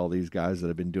then you got all these guys that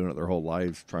have been doing it their whole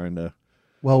lives, trying to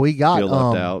Well, we got feel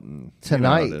left out. And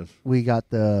tonight. You know how it is. We got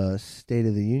the State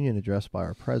of the Union address by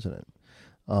our president,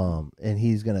 and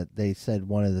he's gonna. They said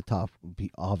one of the top,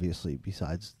 obviously,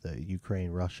 besides the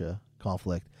Ukraine-Russia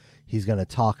conflict, he's gonna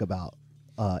talk about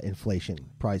inflation,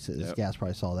 prices, gas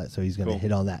price, all that. So he's gonna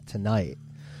hit on that tonight.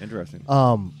 Interesting.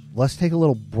 Let's take a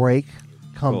little break.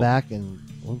 Come Cool. back and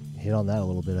we'll hit on that a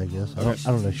little bit. I guess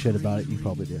I don't know shit about it. You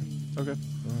probably do. Okay.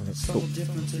 Subtle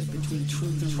differences between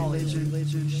truth and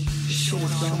religion. Short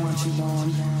round too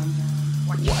long.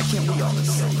 Why can't we all agree?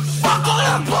 Fuck all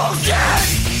that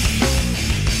bullshit!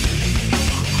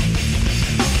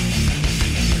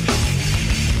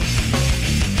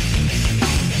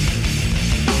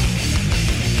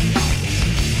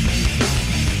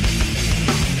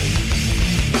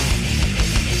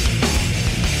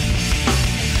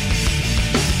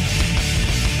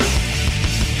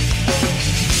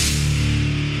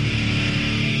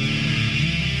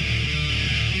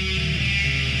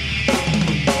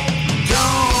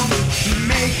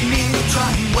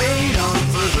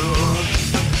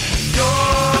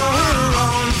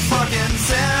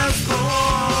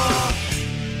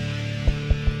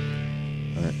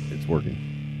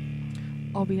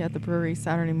 I'll be at the brewery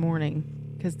Saturday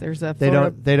morning because there's a They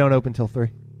Florida, don't open till 3.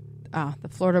 the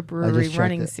Florida Brewery checked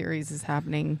running it. series is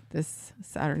happening this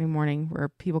Saturday morning where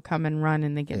people come and run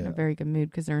and they get in a very good mood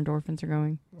because their endorphins are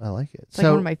going. I like it. It's like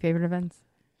one of my favorite events.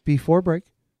 Before break,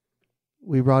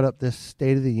 we brought up this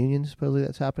State of the Union supposedly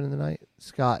that's happening tonight.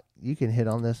 Scott, you can hit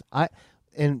on this.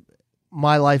 And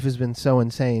my life has been so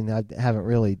insane. I haven't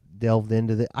really delved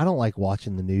into it. I don't like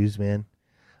watching the news, man.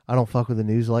 I don't fuck with the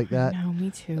news like that. No, me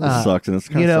too. It sucks, and it's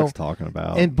kind of sucks talking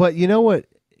about. But you know what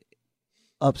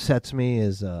upsets me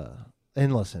is,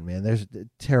 and listen, man, there's a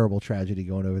terrible tragedy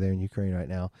going over there in Ukraine right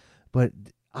now. But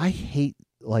I hate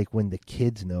like when the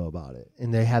kids know about it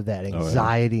and they have that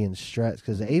anxiety and stress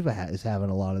because Ava is having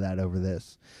a lot of that over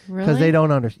this because they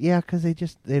don't understand. Yeah, because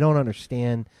they don't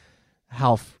understand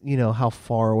how how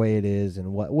far away it is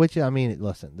and what. Which I mean,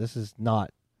 listen, this is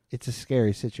not. It's a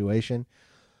scary situation.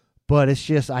 But it's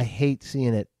just, I hate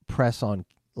seeing it press on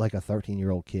like a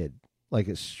 13-year-old kid, like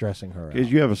it's stressing her out. Because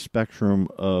you have a spectrum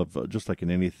of, just like in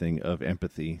anything, of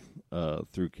empathy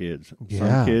through kids.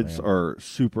 Some kids are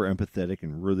super empathetic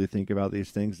and really think about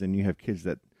these things. Then you have kids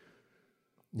that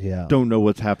don't know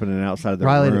what's happening outside their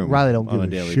room. Riley don't give on a a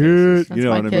daily shit. basis. You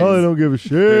know what I mean? Riley don't give a shit.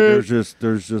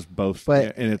 There's just both,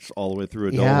 But- and it's all the way through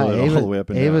adulthood, all the way up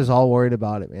and Ava's down. all worried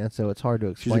about it, man. So it's hard to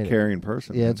explain. She's a caring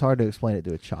person. Yeah, it's hard to explain it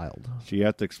to a child. So you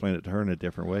have to explain it to her in a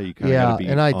different way. You kind of got to be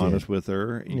and I honest did. with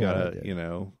her. You Yeah, I got did.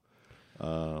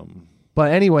 to,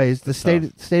 But anyways, the It's state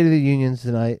tough. of the unions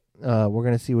tonight. We're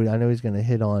gonna see what I know. He's gonna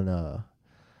hit on a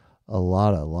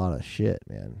lot of shit,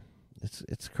 man.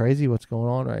 It's crazy what's going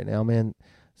on right now, man.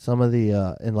 Some of the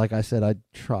and like I said, I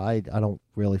don't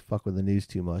really fuck with the news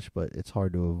too much, but it's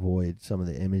hard to avoid some of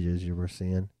the images you were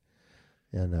seeing.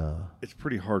 And it's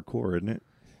pretty hardcore, isn't it?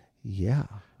 yeah,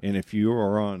 And if you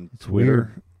are on It's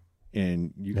Twitter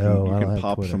and you can, No, you I don't can have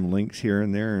pop Twitter. some links here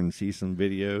and there and see some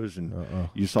videos, and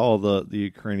you saw the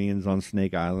Ukrainians on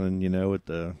Snake Island, at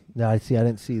the no, I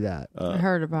didn't see that. I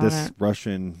heard about this it.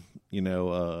 Russian, here,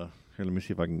 let me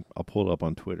see if I'll pull it up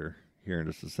on Twitter here in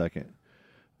just a second.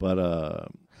 But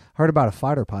Heard about a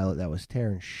fighter pilot that was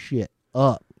tearing shit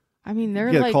up. I mean, they're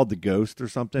yeah, like called the Ghost or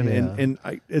something, Yeah. and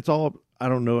it's all. I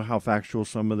don't know how factual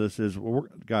some of this is. We're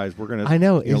gonna. I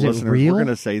know. Is it listeners, real? We're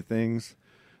gonna say things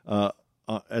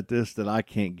at this that I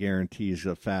can't guarantee is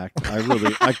a fact. I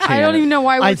can't. I don't even know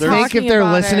why we're I talking think if they're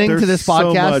about listening it. to this so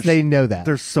podcast, much- they know that.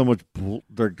 There's so much.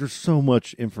 There's so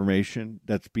much information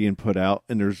that's being put out,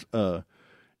 and there's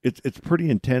it's pretty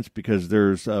intense because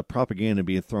there's propaganda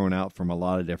being thrown out from a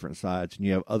lot of different sides, and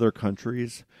you have other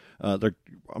countries.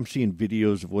 I'm seeing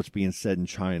videos of what's being said in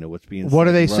China, what's being. What said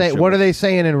are they in saying? Russia, What are they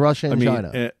saying in Russia and I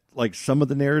mean, China? like some of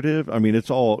the narrative. I mean, it's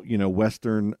all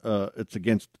Western. It's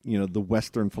against the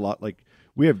Western philosophy. Like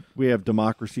we have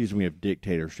democracies and we have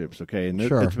dictatorships. Okay, and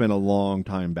Sure. it's been a long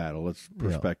time battle. Let's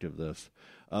perspective this.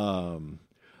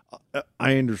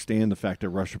 I understand the fact that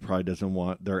Russia probably doesn't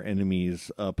want their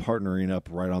enemies partnering up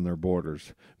right on their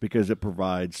borders because it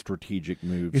provides strategic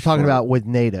moves. You're talking for- about with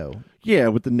NATO. yeah,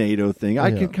 with the NATO thing. I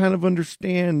Yeah. can kind of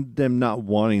understand them not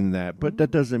wanting that, but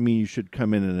that doesn't mean you should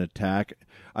come in and attack.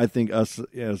 I think us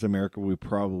as America, we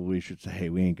probably should say, hey,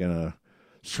 we ain't going to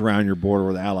surround your border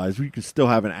with allies. We can still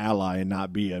have an ally and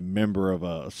not be a member of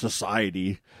a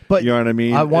society. But you know what I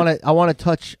mean? I want to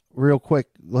touch real quick.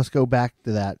 Let's go back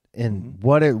to that. And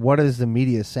what is the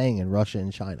media saying in Russia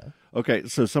and China? Okay,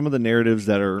 so some of the narratives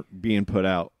that are being put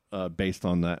out based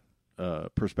on that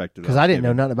perspective. Because I didn't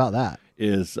know nothing about that.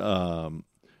 Is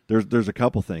there's a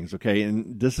couple things, okay,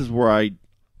 and this is where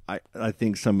I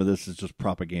think some of this is just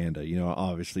propaganda,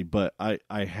 obviously, but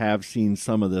I have seen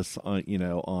some of this on,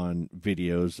 on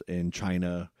videos in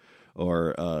China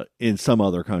or in some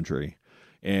other country,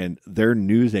 and their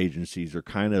news agencies are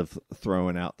kind of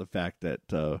throwing out the fact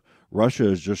that Russia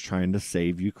is just trying to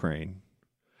save Ukraine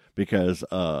because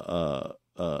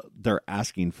they're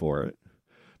asking for it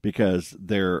because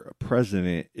their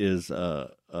president is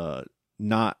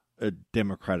not a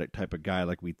democratic type of guy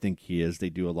like we think he is. They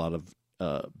do a lot of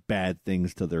bad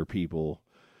things to their people.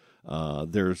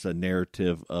 There's a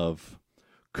narrative of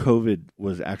COVID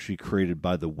was actually created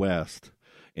by the West,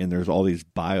 and there's all these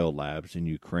biolabs in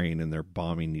Ukraine, and they're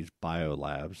bombing these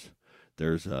biolabs.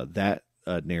 There's that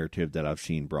narrative that I've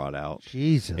seen brought out.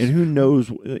 Jesus. And who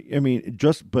knows? I mean,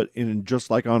 just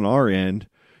like on our end,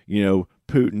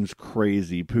 Putin's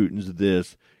crazy. Putin's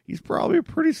this. He's probably a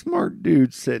pretty smart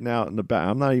dude sitting out in the back.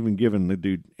 I'm not even giving the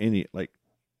dude any, he's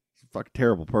a fucking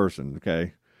terrible person,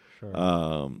 okay?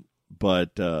 Sure.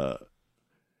 But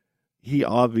he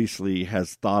obviously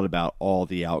has thought about all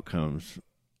the outcomes,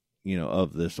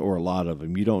 of this, or a lot of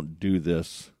them. You don't do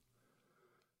this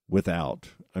without.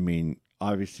 I mean,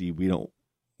 obviously, we don't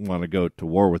want to go to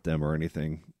war with them or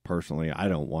anything. Personally, I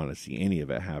don't want to see any of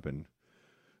it happen.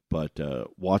 But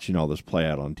watching all this play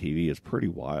out on TV is pretty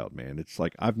wild, man. It's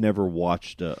like I've never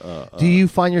watched. Do you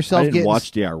find yourself? I didn't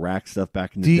watch the Iraq stuff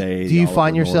back in the day. Do you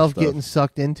find yourself getting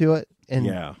sucked into it? And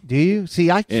yeah. Do you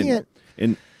see? I can't.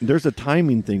 And there's a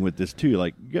timing thing with this too.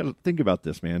 Like you got to think about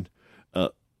this, man.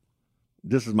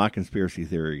 This is my conspiracy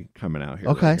theory coming out here.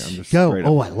 Okay, right here. I'm just go. straight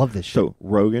Oh, up. I love this shit. So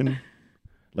Rogan,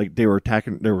 they were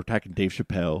attacking Dave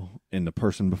Chappelle and the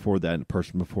person before that and the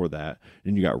person before that.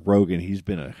 And you got Rogan. He's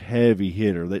been a heavy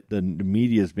hitter. The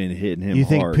media's been hitting him. You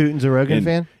think hard. Putin's a Rogan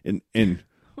fan? And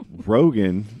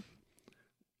Rogan,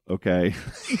 okay,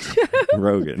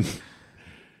 Rogan.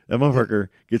 That motherfucker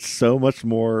gets so much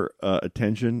more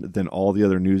attention than all the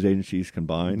other news agencies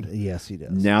combined. Yes, he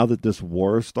does. Now that this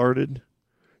war has started,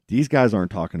 these guys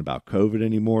aren't talking about COVID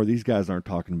anymore. These guys aren't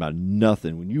talking about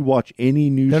nothing. When you watch any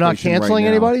news, they're not canceling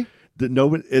anybody.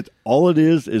 All it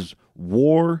is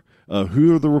war.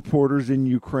 Who are the reporters in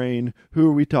Ukraine? Who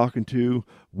are we talking to?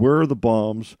 Where are the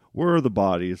bombs? Where are the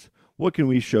bodies? What can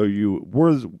we show you?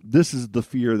 This is the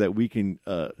fear that we can.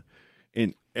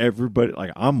 And everybody,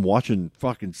 I'm watching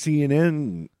fucking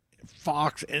CNN,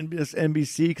 Fox,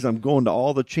 NBC because I'm going to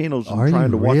all the channels and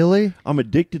trying to watch. Really? I'm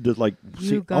addicted to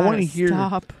I want to hear.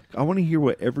 Stop. I want to hear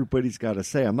what everybody's got to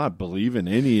say. I'm not believing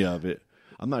any of it.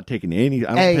 I'm not taking any.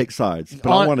 I don't take sides,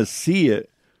 but I want to see it.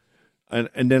 And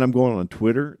then I'm going on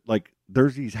Twitter.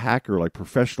 There's these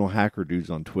professional hacker dudes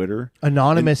on Twitter.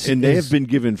 Anonymous, and they have been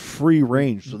given free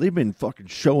range, so they've been fucking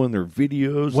showing their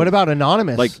videos. What about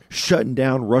Anonymous? Shutting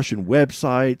down Russian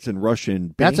websites and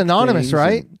Russian. That's Anonymous,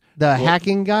 right? The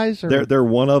hacking guys. They're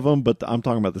one of them, but I'm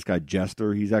talking about this guy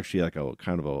Jester. He's actually a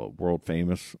kind of a world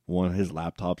famous one. His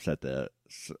laptop's at the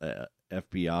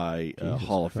FBI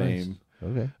Hall of Fame.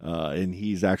 Okay, and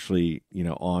he's actually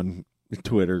on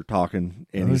Twitter talking,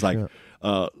 and he's like,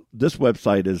 this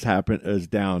website is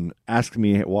down. Ask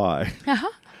me why.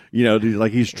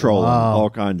 He's trolling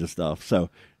all kinds of stuff. So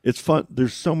it's fun.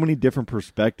 There's so many different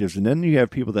perspectives, and then you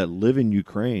have people that live in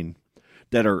Ukraine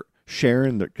that are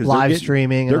sharing because live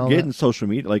streaming. They're getting social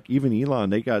media. Like even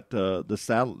Elon, they got the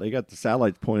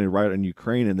satellites pointed right on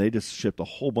Ukraine, and they just shipped a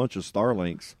whole bunch of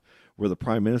Starlinks. Where the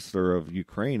prime minister of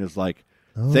Ukraine is like,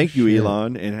 thank you,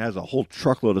 Elon, and has a whole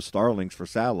truckload of Starlinks for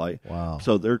satellite. Wow.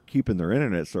 So they're keeping their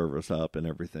internet service up and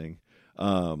everything.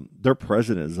 Their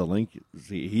president, Zelensky,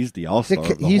 he's the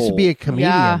all-star. He used to be a comedian.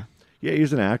 Yeah,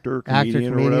 he's an actor,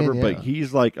 comedian, or whatever. Yeah. But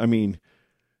he's the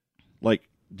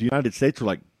United States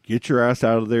are get your ass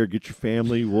out of there, get your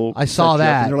family. I saw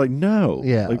that. And they're like, no.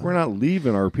 Yeah. We're not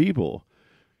leaving our people.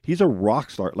 He's a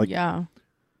rock star. The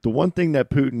one thing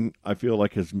that Putin, I feel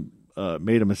like, has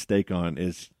made a mistake on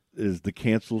is the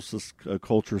cancel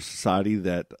culture society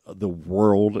that the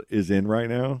world is in right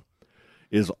now.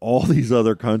 Is all these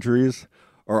other countries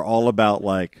are all about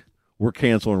we're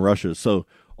canceling Russia. So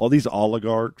all these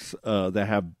oligarchs that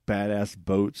have badass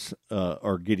boats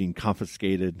are getting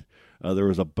confiscated. There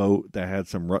was a boat that had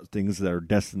some things that are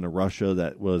destined to Russia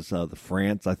that was the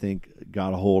France, I think,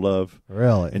 got a hold of.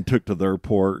 Really? And took to their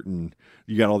port. And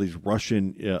you got all these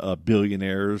Russian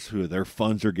billionaires who their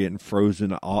funds are getting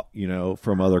frozen,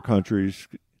 from other countries.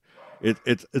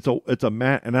 It's a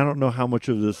and I don't know how much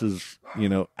of this is,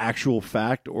 actual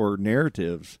fact or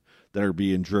narratives that are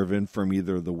being driven from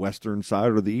either the Western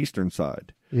side or the Eastern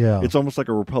side. Yeah. It's almost like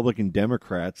a Republican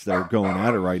Democrats that are going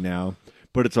at it right now.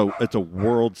 But it's a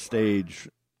world stage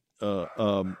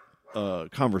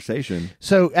conversation.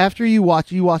 So after you watch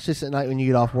this at night when you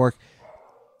get off work,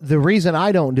 the reason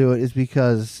I don't do it is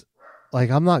because, like,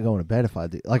 I'm not going to bed if I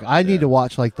do. Like, I need to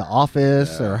watch, like, The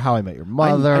Office or How I Met Your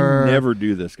Mother. I never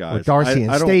do this, guys. With Darcy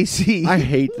and Stacey. I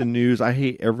hate the news. I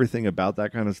hate everything about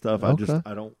that kind of stuff. Okay.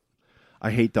 I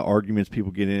hate the arguments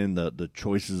people get in, the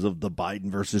choices of the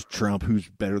Biden versus Trump. Who's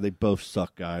better? They both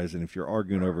suck, guys. And if you're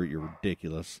arguing over it, you're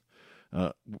ridiculous.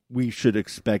 We should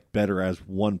expect better as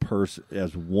one person,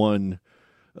 as one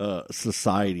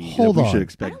society. Hold we on. should I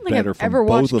expect don't think better I've from ever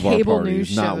both watched of our cable parties.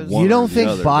 news Not shows. one You or don't the think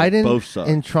other. They Biden both suck.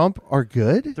 and Trump are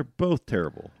good? They're both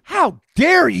terrible. How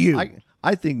dare you?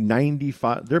 I think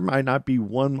 95. There might not be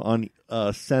one on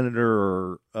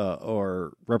senator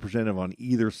or representative on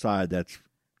either side that's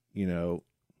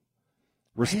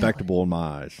respectable in my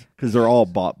eyes, because they're all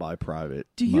bought by private.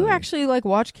 Do you money. actually like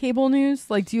watch cable news?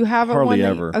 Like, do you have it? Hardly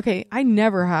ever. Okay, I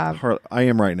never have. I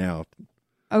am right now.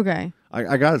 Okay.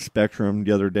 I got a Spectrum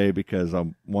the other day because I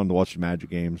wanted to watch the Magic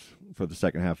games for the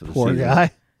second half of the Poor season.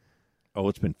 guy. Oh,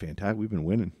 it's been fantastic. We've been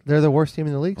winning. They're the worst team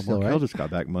in the league still, Markel right? just got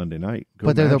back Monday night. Go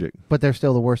But Magic. they're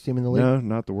still the worst team in the league. No,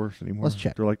 not the worst anymore. Let's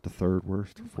check. They're like the third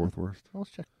worst, fourth worst. Let's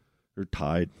check. They're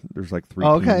tied. There's like three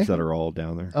Okay. teams that are all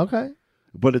down there. Okay.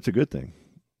 But it's a good thing.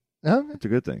 Okay. It's a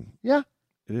good thing. Yeah.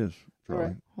 It is. All Charlie.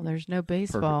 right. Well, there's no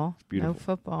baseball, It's beautiful. no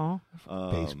football.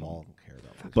 Baseball. I don't care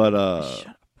about football.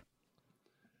 But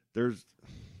there's.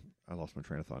 I lost my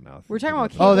train of thought now. We're talking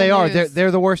about Oh, they cable are. news.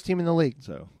 They're the worst team in the league.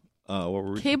 So, what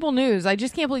were we? Cable news. I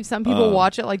just can't believe some people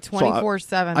watch it like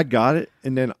 24/7. I got it,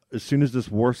 and then as soon as this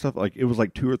war stuff, like it was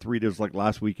like 2 or 3 days, like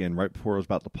last weekend, right before it was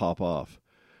about to pop off,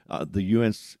 the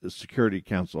UN Security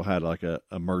Council had like a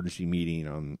emergency meeting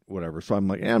on whatever. So I'm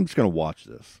like, I'm just gonna watch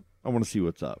this. I want to see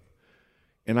what's up.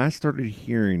 And I started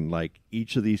hearing like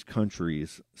each of these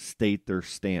countries state their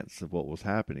stance of what was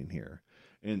happening here.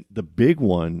 And the big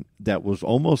one that was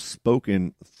almost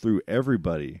spoken through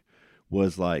everybody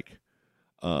was like,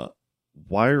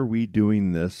 why are we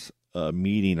doing this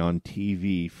meeting on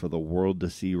TV for the world to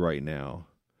see right now?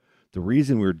 The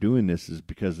reason we're doing this is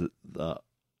because the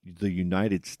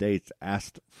United States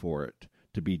asked for it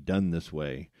to be done this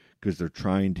way, because they're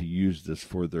trying to use this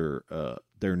for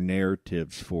their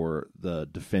narratives for the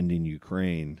defending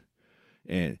Ukraine.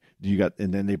 And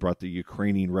then they brought the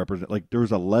Ukrainian representative. Like, there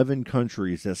was 11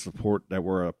 countries that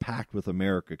were a pact with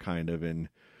America, kind of, and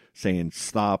saying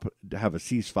stop, have a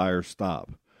ceasefire,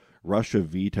 stop. Russia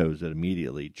vetoes it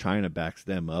immediately. China backs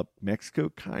them up. Mexico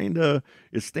kind of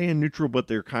is staying neutral, but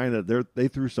they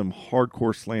threw some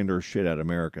hardcore slanderous shit at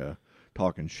America,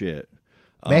 talking shit.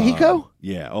 Mexico?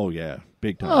 Yeah. Oh yeah.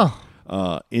 Big time.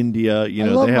 India, they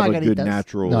love have a margaritas. good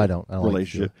natural No, I don't like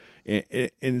relationship.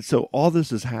 And so all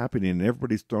this is happening, and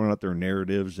everybody's throwing out their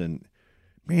narratives, and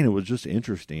man, it was just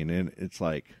interesting. And it's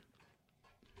like,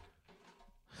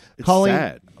 it's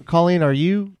sad. Colleen, are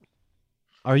you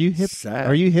hip? Sad.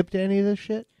 Are you hip to any of this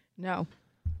shit? no.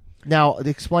 Now,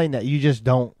 explain that. You just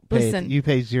don't pay. Listen, You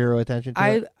pay zero attention to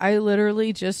it. I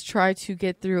literally just try to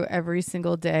get through every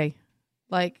single day.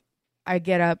 Like, I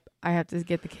get up, I have to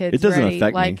get the kids It doesn't ready.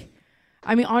 affect like, me.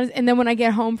 I mean, honest. And then when I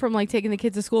get home from like taking the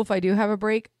kids to school, if I do have a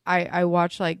break, I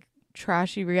watch like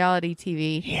trashy reality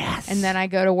TV. Yes. And then I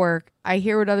go to work. I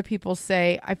hear what other people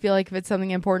say. I feel like if it's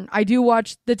something important, I do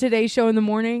watch the Today Show in the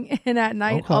morning, and at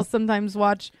night Okay. I'll sometimes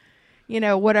watch,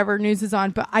 whatever news is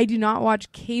on. But I do not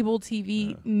watch cable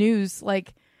TV news.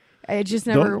 Like, I just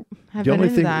never have The been only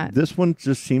into thing, that. this one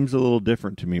just seems a little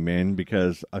different to me, man,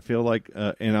 because I feel like,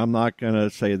 and I'm not going to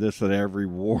say this at every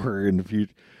war in the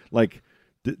future, like,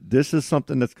 this is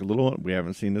something that's a little, we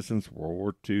haven't seen this since World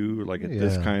War II, like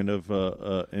this Yeah. kind of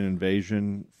an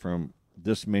invasion from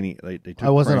this many, they took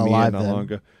I wasn't Crimea alive not then. long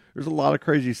ago. There's a lot of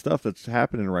crazy stuff that's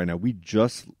happening right now. We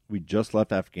just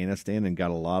left Afghanistan and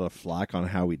got a lot of flack on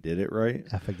how we did it, right?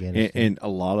 Afghanistan. And a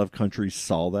lot of countries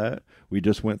saw that. We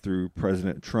just went through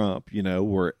President Trump,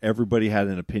 where everybody had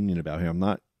an opinion about him. I'm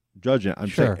not judging. I'm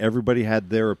Sure. saying everybody had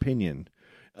their opinion.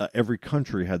 Every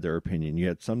country had their opinion. You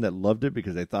had some that loved it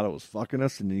because they thought it was fucking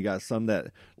us, and then you got some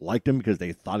that liked him because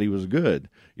they thought he was good.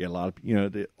 You had a lot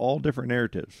of, all different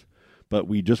narratives. But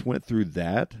we just went through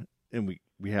that, and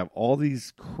we have all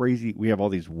these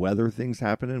weather things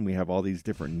happening. We have all these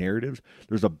different narratives.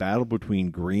 There's a battle between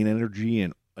green energy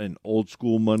and old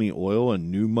school money, oil, and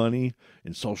new money,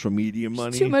 and social media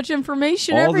money. Too much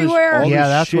information All this- everywhere. all this yeah,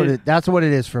 that's what shit- that's what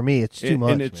it is for me. It's too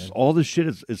much. and it's man. all this shit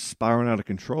is spiraling out of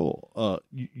control.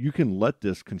 You can let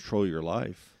this control your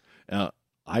life.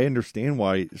 I understand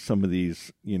why some of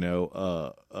these,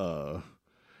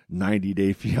 90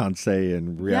 Day Fiance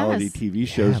and reality Yes. TV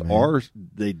shows man.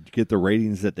 they get the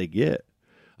ratings that they get.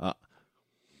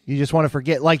 You just want to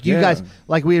forget, like you Yeah. guys,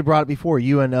 like we had brought it before.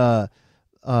 You and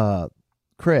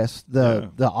Chris, the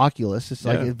Oculus. It's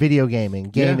like video gaming.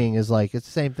 Gaming is like it's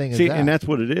the same thing as that. And that's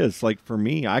what it is. Like for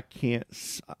me, I can't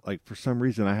like for some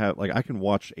reason I have like I can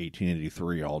watch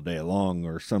 1883 all day long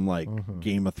or some like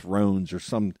Game of Thrones or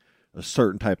a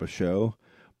certain type of show,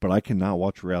 but I cannot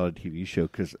watch a reality TV show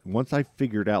because once I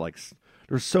figured out like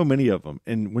there's so many of them,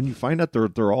 and when you find out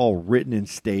they're all written and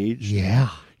staged,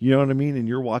 you know what I mean, and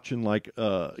you're watching like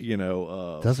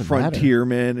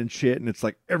Frontiermen and shit, and it's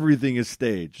like everything is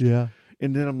staged, and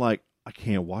then I'm like I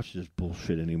can't watch this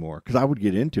bullshit anymore because I would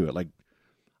get into it like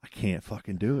I can't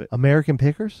fucking do it. American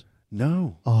Pickers?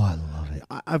 No. Oh, I love it.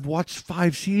 I've watched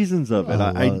 5 seasons of it.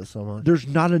 I love it so much. There's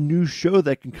not a new show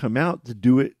that can come out to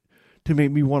do it to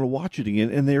make me want to watch it again.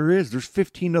 And there's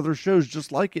 15 other shows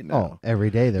just like it now. Oh, every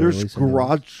day there's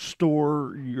Garage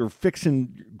Store. You're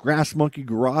fixing Grass Monkey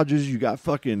garages. You got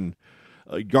fucking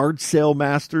Yard Sale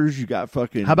Masters. You got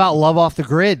fucking. How about Love Off the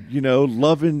Grid? You know,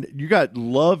 you got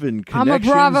Love and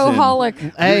Connections. I'm a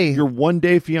Bravo-holic. Hey, your one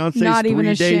day fiance. Not 3 even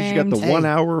days. ashamed. You got the 1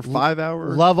 hour, 5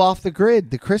 hour. Love Off the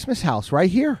Grid, the Christmas house right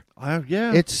here.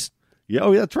 Yeah, it's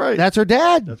that's right. That's her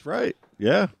dad. That's right.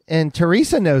 Yeah, and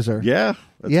Teresa knows her. Yeah,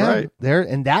 that's right. There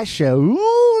and that show,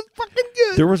 ooh, fucking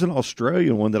good. There was an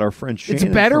Australian one that our friend Shannon.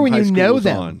 It's better when you know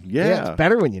them. On. Yeah, it's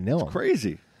better when you know them.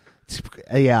 Crazy.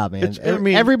 Yeah, man.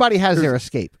 Everybody has their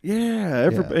escape. Yeah,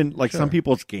 and like some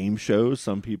people it's game shows,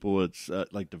 some people it's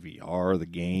like the VR, the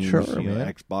games,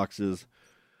 Xboxes.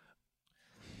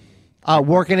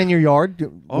 Working in your yard,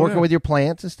 working with your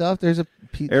plants and stuff.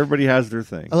 Everybody has their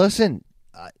thing. Listen,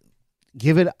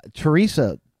 give it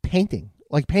Teresa painting,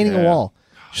 like painting a wall.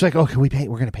 She's like, "Oh, can we paint?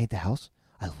 We're gonna paint the house."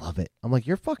 I love it. I'm like,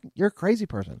 you're a crazy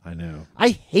person. I know. I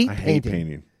hate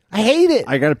painting. I hate it.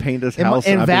 I got to paint this house,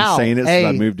 and I've been saying it since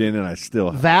I moved in, and I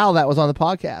still have. Val, that was on the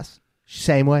podcast,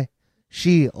 same way.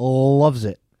 She loves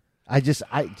it. Do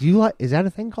you like? Is that a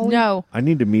thing, Colleen? No, I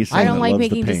need to meet someone. I don't like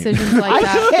making decisions like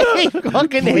that. I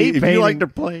fucking hate painting. If you like to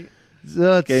play,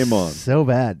 game on. So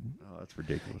bad. Oh, that's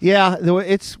ridiculous. Yeah,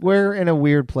 we're in a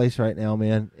weird place right now,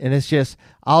 man, and it's just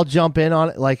I'll jump in on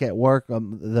it. Like at work,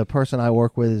 the person I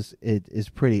work with is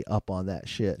pretty up on that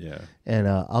shit. Yeah, and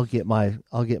I'll get my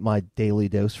daily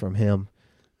dose from him.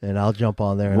 And I'll jump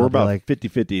on there. And we're I'll about like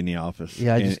 50-50 in the office.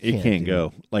 Yeah, it can't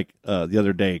go. Like the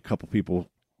other day, a couple people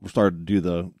started to do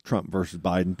the Trump versus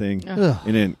Biden thing,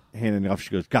 and then Hannah in the office, she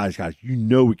goes, "Guys,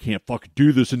 we can't fucking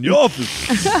do this in the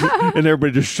office," and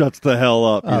everybody just shuts the hell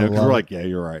up. You know, because we're like, "Yeah,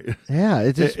 you're right." Yeah,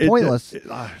 it's pointless.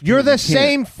 You're the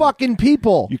same fucking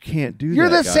people. You can't do that. You're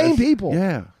the guys. same people.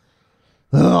 Yeah.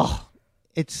 Ugh.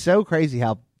 It's so crazy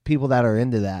how people that are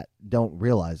into that don't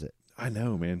realize it. I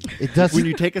know, man. It does. When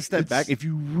you take a step back, if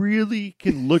you really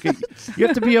can look at, you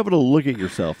have to be able to look at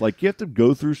yourself. Like you have to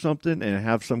go through something and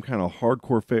have some kind of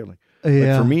hardcore failure.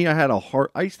 Like for me,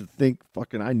 I used to think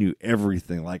I knew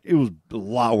everything. Like it was a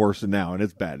lot worse than now, and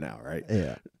it's bad now, right?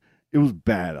 Yeah. It was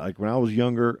bad. Like when I was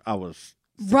younger, I was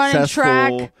running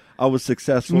track. I was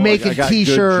successful. Making I got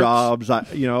T-shirts. Good jobs. I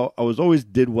was always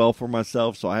did well for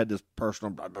myself. So I had this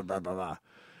personal blah, blah, blah, blah, blah.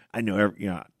 I know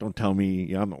don't tell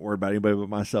me, I'm not worried about anybody but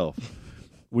myself.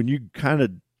 When you kind of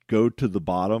go to the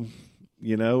bottom,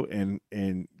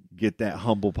 and get that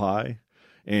humble pie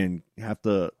and have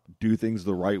to do things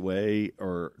the right way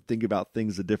or think about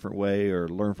things a different way or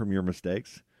learn from your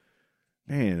mistakes,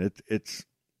 man, it's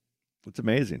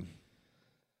amazing.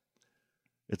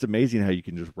 It's amazing how you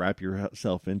can just wrap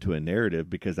yourself into a narrative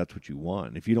because that's what you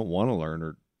want. If you don't want to learn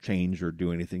or change or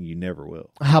do anything, you never will.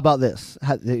 How about this?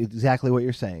 Exactly what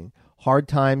you're saying. Hard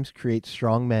times create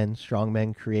strong men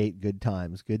create good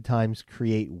times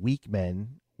create weak men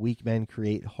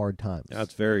create hard times.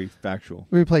 That's very factual.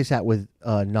 We replace that with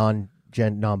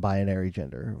non-binary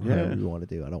gender, whatever we want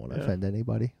to do. I don't want to offend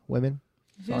anybody. Women.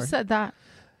 Who said that?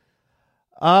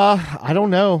 I don't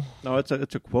know. No, it's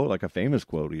a quote, like a famous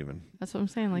quote, even. That's what I'm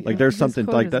saying. Like there's something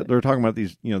like that. They're talking about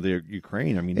these, the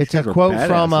Ukraine. I mean, it's a quote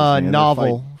from a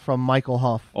novel from Michael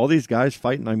Hoff. All these guys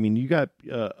fighting. I mean, you got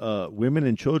women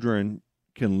and children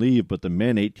can leave, but the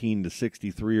men 18 to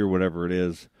 63 or whatever it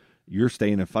is, you're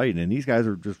staying and fighting. And these guys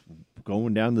are just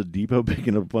going down the depot,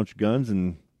 picking up a bunch of guns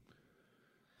and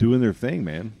doing their thing,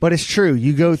 man. But it's true.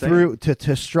 You go through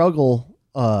to struggle.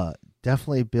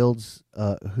 Definitely builds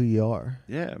who you are.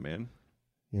 Yeah, man.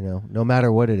 No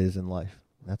matter what it is in life.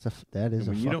 That is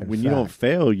when a fucking when you don't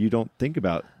fail, you don't think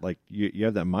about like you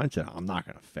have that mindset. I'm not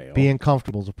going to fail. Being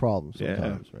comfortable is a problem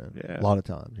sometimes, man. Yeah. A lot of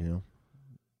times,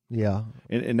 Yeah.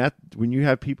 And that when you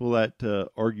have people that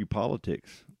argue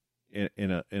politics in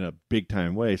a big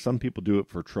time way, some people do it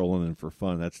for trolling and for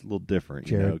fun. That's a little different,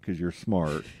 because you're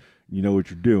smart. You know what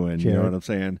you're doing. Jared, you know what I'm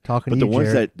saying? But the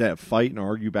ones that fight and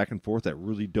argue back and forth that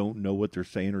really don't know what they're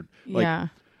saying, or like,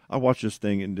 I watched this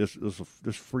thing and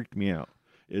this freaked me out.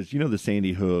 Is the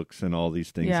Sandy Hooks and all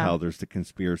these things, Yeah. how there's the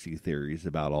conspiracy theories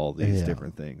about all these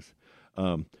different things.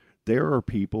 There are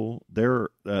people there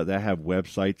that have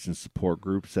websites and support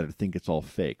groups that think it's all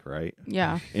fake, right?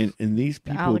 Yeah. And these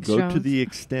people Alex go to Jones. the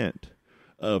extent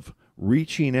of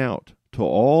reaching out to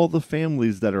all the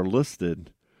families that are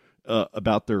listed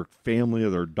about their family, or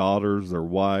their daughters, their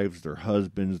wives, their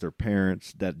husbands, their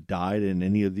parents that died in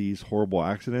any of these horrible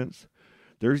accidents.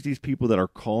 There's these people that are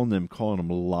calling them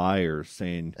liars,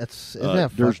 saying Isn't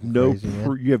that there's fucking no crazy,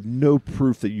 man? you have no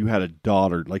proof that you had a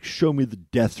daughter. Like, show me the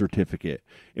death certificate.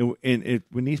 And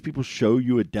when these people show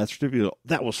you a death certificate,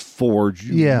 that was forged.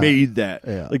 You made that.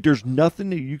 Yeah. Like, there's nothing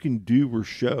that you can do or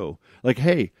show. Like,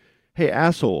 hey,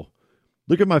 asshole,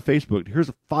 look at my Facebook.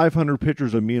 Here's 500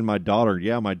 pictures of me and my daughter.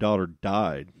 Yeah, my daughter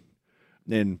died.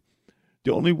 And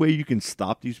the only way you can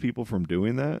stop these people from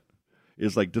doing that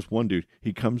is like this one dude.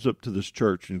 He comes up to this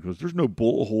church and goes, "There's no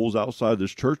bullet holes outside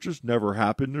this church. This never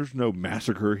happened. There's no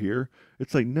massacre here."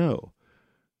 It's like, no,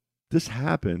 this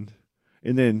happened.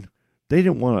 And then they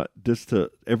didn't want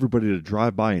everybody to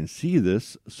drive by and see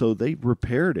this, so they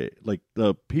repaired it. Like,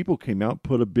 the people came out,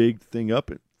 put a big thing up,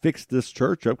 and fixed this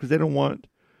church up because they don't want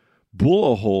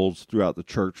bullet holes throughout the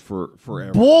church for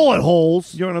forever. Bullet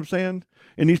holes. You know what I'm saying?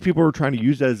 And these people are trying to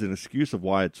use that as an excuse of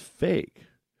why it's fake.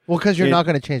 Well, because you're And- not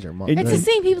going to change their mind. and- It's the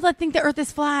same people that think the Earth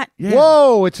is flat. Yeah.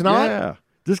 Whoa, it's not. Yeah.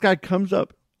 This guy comes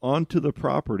up onto the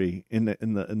property, and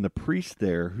the priest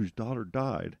there, whose daughter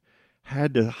died,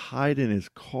 had to hide in his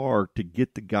car to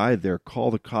get the guy there, call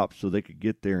the cops so they could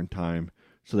get there in time,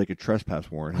 so they could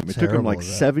trespass warrant him. How It took him terrible like is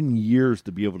that? 7 years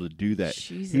to be able to do that.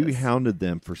 Jesus. He hounded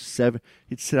them for 7.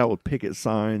 He'd sit out with picket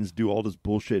signs, do all this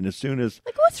bullshit, and as soon as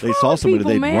Like, what's they wrong saw with somebody,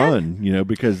 people, they'd man? run,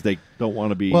 because they don't want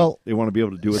to be. Well, they want to be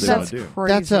able to do what they want That's to do.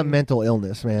 crazy. That's a mental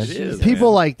illness, man. It is, People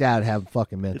man. like that have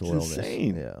fucking mental It's illness.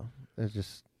 insane. Yeah,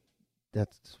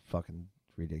 that's fucking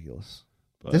ridiculous.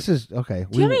 But- This is okay.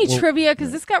 Do you have any trivia?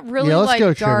 Because this got really Yeah, let's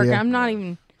go dark. trivia. I'm not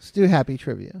even. Let's do happy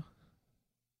trivia.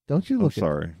 Don't you I'm look?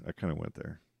 sorry, I kind of went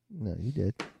there. No, you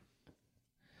did.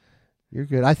 You're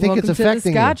good. I think Welcome it's to the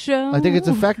affecting Scott you. Show. I think it's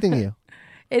affecting you.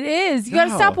 It is. You got to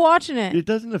No. stop watching it. It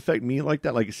doesn't affect me like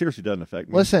that. Like, it seriously doesn't affect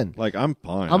me. Listen, like, I'm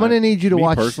fine. I'm going to need you to me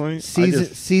watch personally.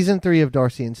 season 3 of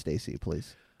Darcy and Stacy,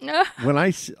 please. When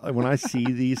I see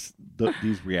these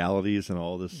realities and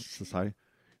all this society,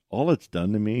 all it's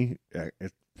done to me,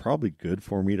 it's probably good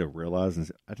for me to realize. And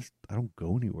I don't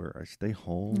go anywhere. I stay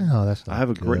home. No, that's not. I have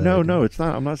a great. good. No, it's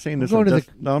not. I'm not saying this. Go to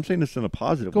No, I'm saying this in a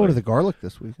positive Go way. to the garlic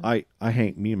this week. I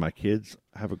hang. Me and my kids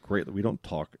have a great. We don't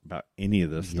talk about any of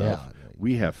this stuff. Yeah.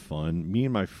 We have fun. Me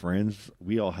and my friends,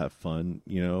 we all have fun.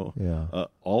 Yeah.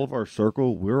 All of our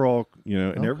circle, we're all and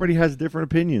Okay. everybody has different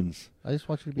opinions. I just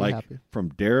want you to be Like, happy. from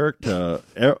Derek to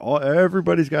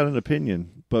everybody's got an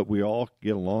opinion, but we all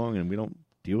get along and we don't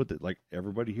deal with it like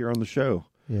everybody here on the show.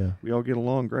 Yeah. We all get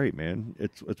along great, man.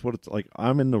 It's what it's like.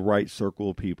 I'm in the right circle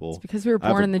of people. It's because we were I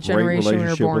have born a in the great generation we were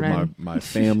relationship born with in. my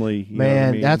family. You know what I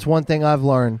Man, mean? that's one thing I've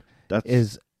learned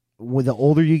is with the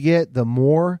older you get, the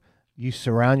more you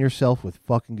surround yourself with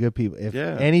fucking good people. If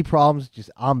Yeah. any problems,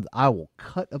 I will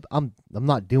cut up. I'm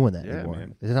not doing that Yeah, anymore.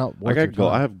 man. It's not I worth got your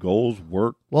I time. have goals,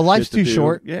 work. Well, life's shit to too do.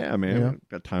 short. Yeah, man. You know?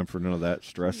 Got time for none of that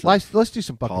stress. Let's do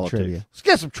some fucking politics. trivia. Let's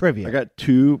get some trivia. I got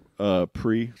 2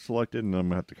 pre-selected, and I'm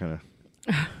gonna have to kind of.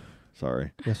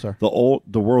 Sorry. Yes, sir.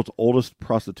 The world's oldest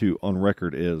prostitute on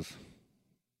record is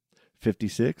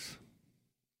 56,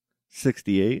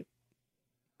 68,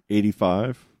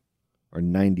 85, or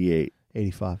 98.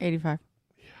 85. 85.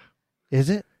 Is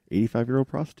it? 85-year-old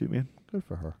prostitute, man. Good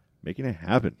for her. Making it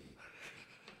happen.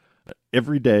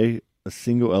 Every day, a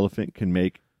single elephant can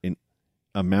make an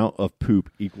amount of poop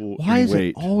equal Why in is weight.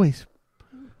 it always?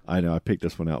 I know. I picked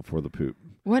this one out for the poop.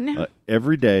 What now?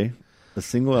 Every day, a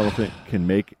single elephant can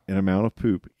make an amount of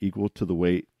poop equal to the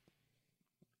weight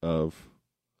of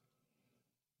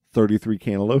 33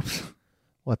 cantaloupes,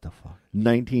 What the fuck?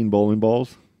 19 bowling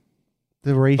balls,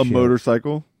 The ratio. a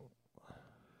motorcycle,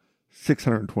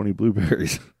 620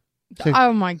 blueberries,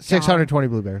 Oh my god. 620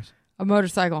 blueberries. A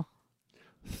motorcycle.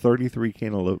 33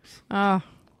 cantaloupes. Oh,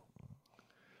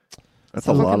 That's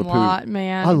a a lot fucking of poop. lot,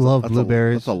 man. I love That's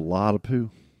blueberries. That's a lot of poo.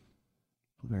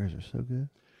 Blueberries are so good.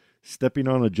 Stepping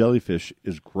on a jellyfish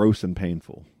is gross and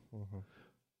painful.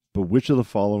 But which of the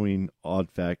following odd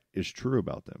fact is true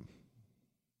about them?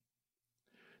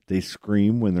 They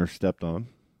scream when they're stepped on.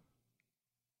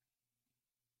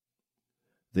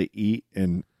 They eat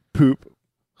and poop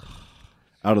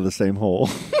out of the same hole.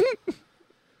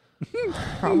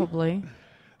 Probably.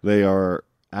 They are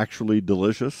actually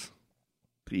delicious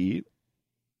to eat.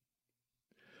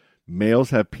 Males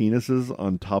have penises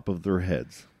on top of their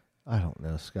heads. I don't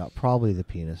know, Scott. Probably the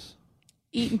penis.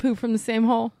 Eat and poop from the same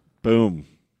hole. Boom.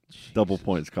 Double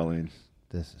points, Colleen.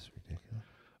 This is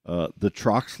ridiculous. The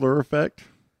Troxler effect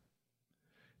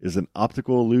is an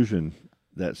optical illusion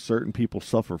that certain people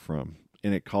suffer from,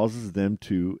 and it causes them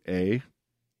to A,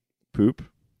 poop,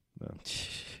 no.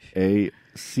 A,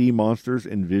 see monsters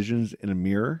and visions in a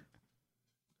mirror,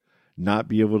 not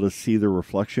be able to see the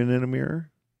reflection in a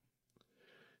mirror,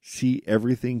 see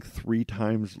everything 3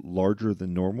 times larger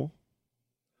than normal,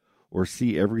 or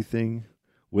see everything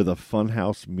with a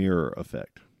funhouse mirror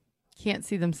effect. Can't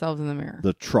see themselves in the mirror.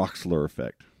 The Troxler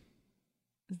effect.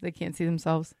 They can't see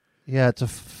themselves. Yeah,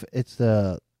 it's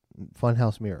the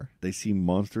funhouse mirror. They see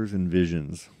monsters and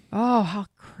visions Oh, how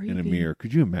creepy. in a mirror.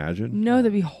 Could you imagine? No,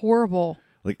 that'd be horrible.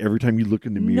 Like every time you look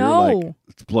in the mirror, No. like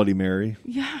it's Bloody Mary.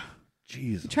 Yeah.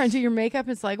 Jesus. Try and do your makeup.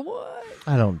 It's like, what?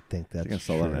 I don't think I that's think I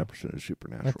saw that in true. an episode of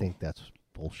Supernatural. I think that's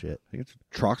bullshit. I think it's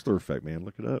a Troxler effect, man.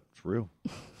 Look it up. It's real.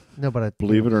 No, but I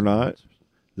Believe it or not,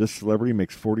 this celebrity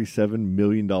makes $47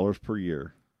 million per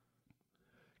year.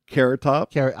 Carrot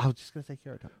Top, I was just gonna say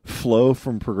Carrot Top. Flo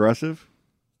from Progressive,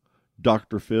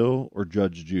 Dr. Phil, or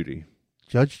Judge Judy.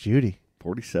 Judge Judy.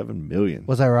 $47 million.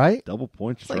 Was I right? Double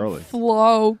points, It's Charlie. like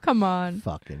Flo. Come on.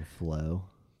 Fucking Flo.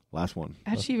 Last one.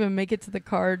 How'd she even make it to the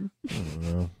card? I don't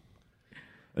know.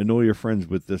 Annoy your friends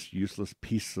with this useless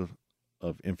piece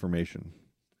of information.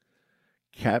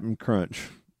 Captain Crunch,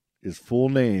 his full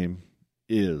name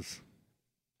is.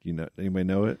 Do you know? Anybody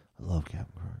know it? I love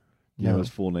Captain Crunch. You know his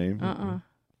full name? Uh-uh.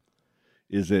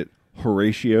 Is it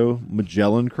Horatio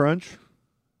Magellan Crunch?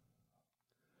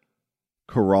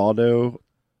 Corrado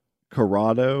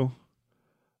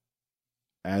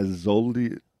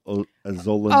Azzollin.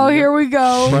 Oh, here we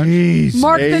go. Jeez.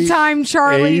 Mark the time,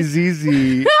 Charlie.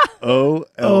 Azzolin.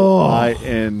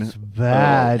 It's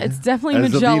bad. It's definitely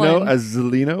Magellan.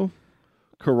 Azzolino.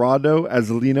 Corrado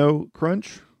Azzolino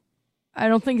Crunch. I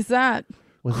don't think it's that.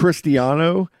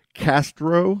 Cristiano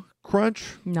Castro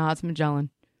Crunch. No, it's Magellan.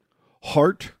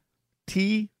 Hart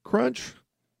T Crunch.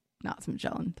 No, it's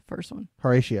Magellan. The first one.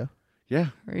 Horatio. Yeah.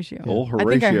 Horatio. Old I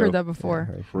think I Horatio. heard that before.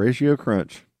 Yeah, Horatio. Horatio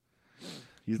Crunch.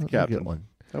 He's the That was a captain. good one.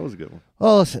 That was a good one.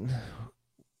 Well, listen,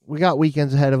 we got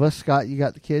weekends ahead of us. Scott, you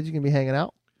got the kids. You gonna be hanging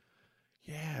out?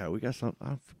 Yeah, we got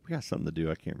something to do.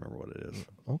 I can't remember what it is.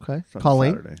 Okay. Something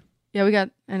Colleen, Saturday. Yeah, we got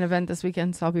an event this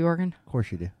weekend, so I'll be working. of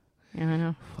course you do. Yeah, I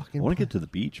know. I Fucking. want to get to the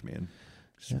beach, man.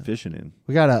 Just Yeah. fishing in.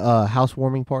 We got a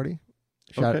housewarming party.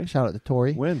 Okay. Shout out to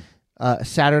Tori. When?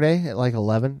 Saturday at like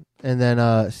 11, and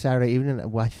then Saturday evening.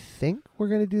 I think we're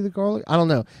gonna do the garlic. I don't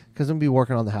know because I'm gonna be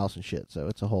working on the house and shit. So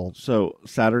it's a whole. So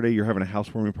Saturday, you're having a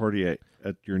housewarming party at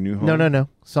your new home? No.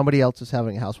 Somebody else is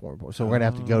having a housewarming party, so we're gonna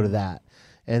have to go to that.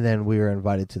 And then we were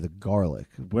invited to the garlic.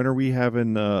 When are we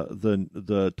having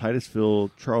the Titusville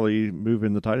Charlie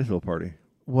moving the Titusville party?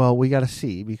 Well, we got to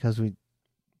see because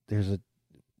there's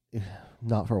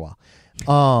not for a while.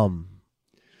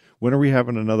 When are we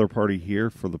having another party here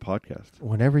for the podcast?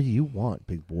 Whenever you want,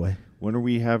 big boy. When are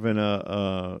we having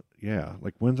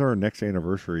like when's our next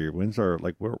anniversary? When's our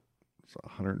we're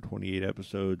 128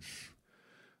 episodes?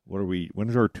 When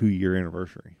is our 2-year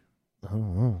anniversary? I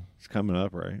don't know. It's coming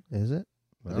up, right? Is it?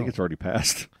 I think it's already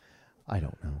passed. I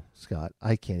don't know, Scott.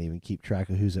 I can't even keep track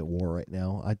of who's at war right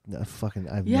now. I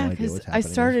have Yeah, no idea because what's I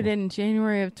happening. started in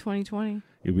January of 2020.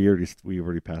 Yeah, we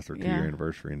already passed our 2-year Yeah.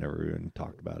 anniversary and never even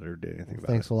talked about it or did anything about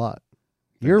Thanks it. a lot.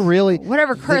 You're really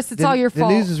Whatever, Chris. It's all your The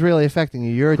fault. news is really affecting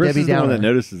you. You're a Chris Debbie is the one Downer. that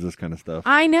notices this kind of stuff.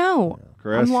 I know.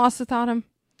 Chris, I'm lost without him.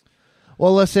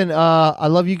 Well, listen, I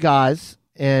love you guys,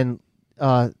 and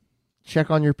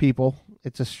check on your people.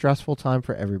 It's a stressful time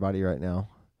for everybody right now.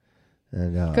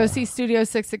 And Go see Studio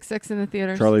 666 in the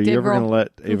theaters. Charlie, are you Dave ever going to Grohl.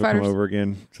 let Foo Ava come Fighters. over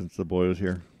again since the boy was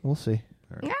here? We'll see.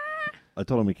 I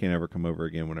told him he can't ever come over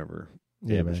again whenever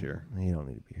Dave was here. You don't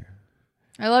need to be here.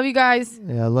 I love you guys.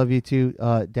 Yeah, I love you too.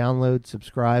 Download,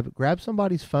 subscribe, grab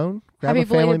somebody's phone, grab Happy a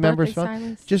family belated member's birthday, phone.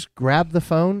 Silas. Just grab the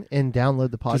phone and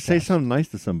download the podcast. Just say something nice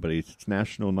to somebody. It's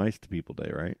National Nice to People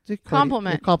Day, right? Just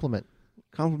Compliment. a compliment.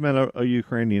 Compliment a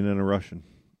Ukrainian and a Russian.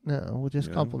 No, we'll just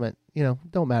Yeah. compliment.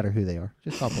 Don't matter who they are.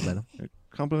 Just compliment them.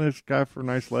 Compliment this guy for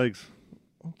nice legs.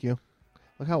 Thank you.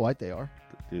 Look how white they are.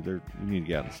 Dude, you need to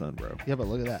get out in the sun, bro. Yeah, but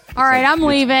look at that. All right, I'm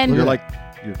leaving. You're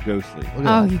you're ghostly. Look at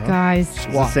Oh, that, you huh? guys. It's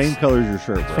the Squats. same color as your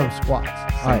shirt, bro. From squats.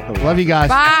 All right, color. love you guys.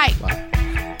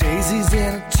 Bye. Daisy's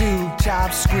in a tube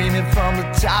top, screaming from the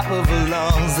top of her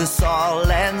lungs. This all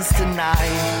ends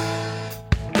tonight.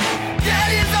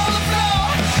 Daddy's on the floor,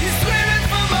 he's screaming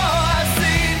for more.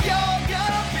 Saying you're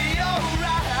gonna be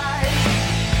alright.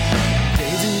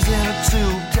 Daisy's in a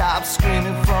tube top,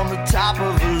 screaming from the top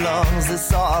of her lungs.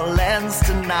 This all ends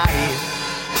tonight.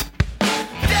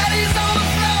 Daddy's on the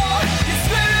floor,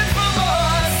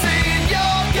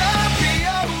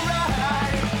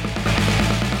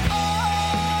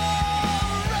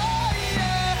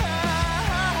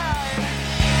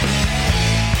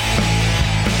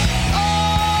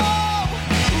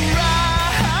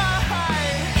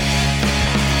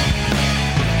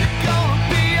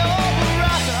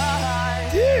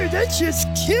 That's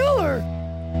just killer.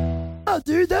 Oh,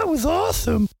 dude, that was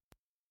awesome.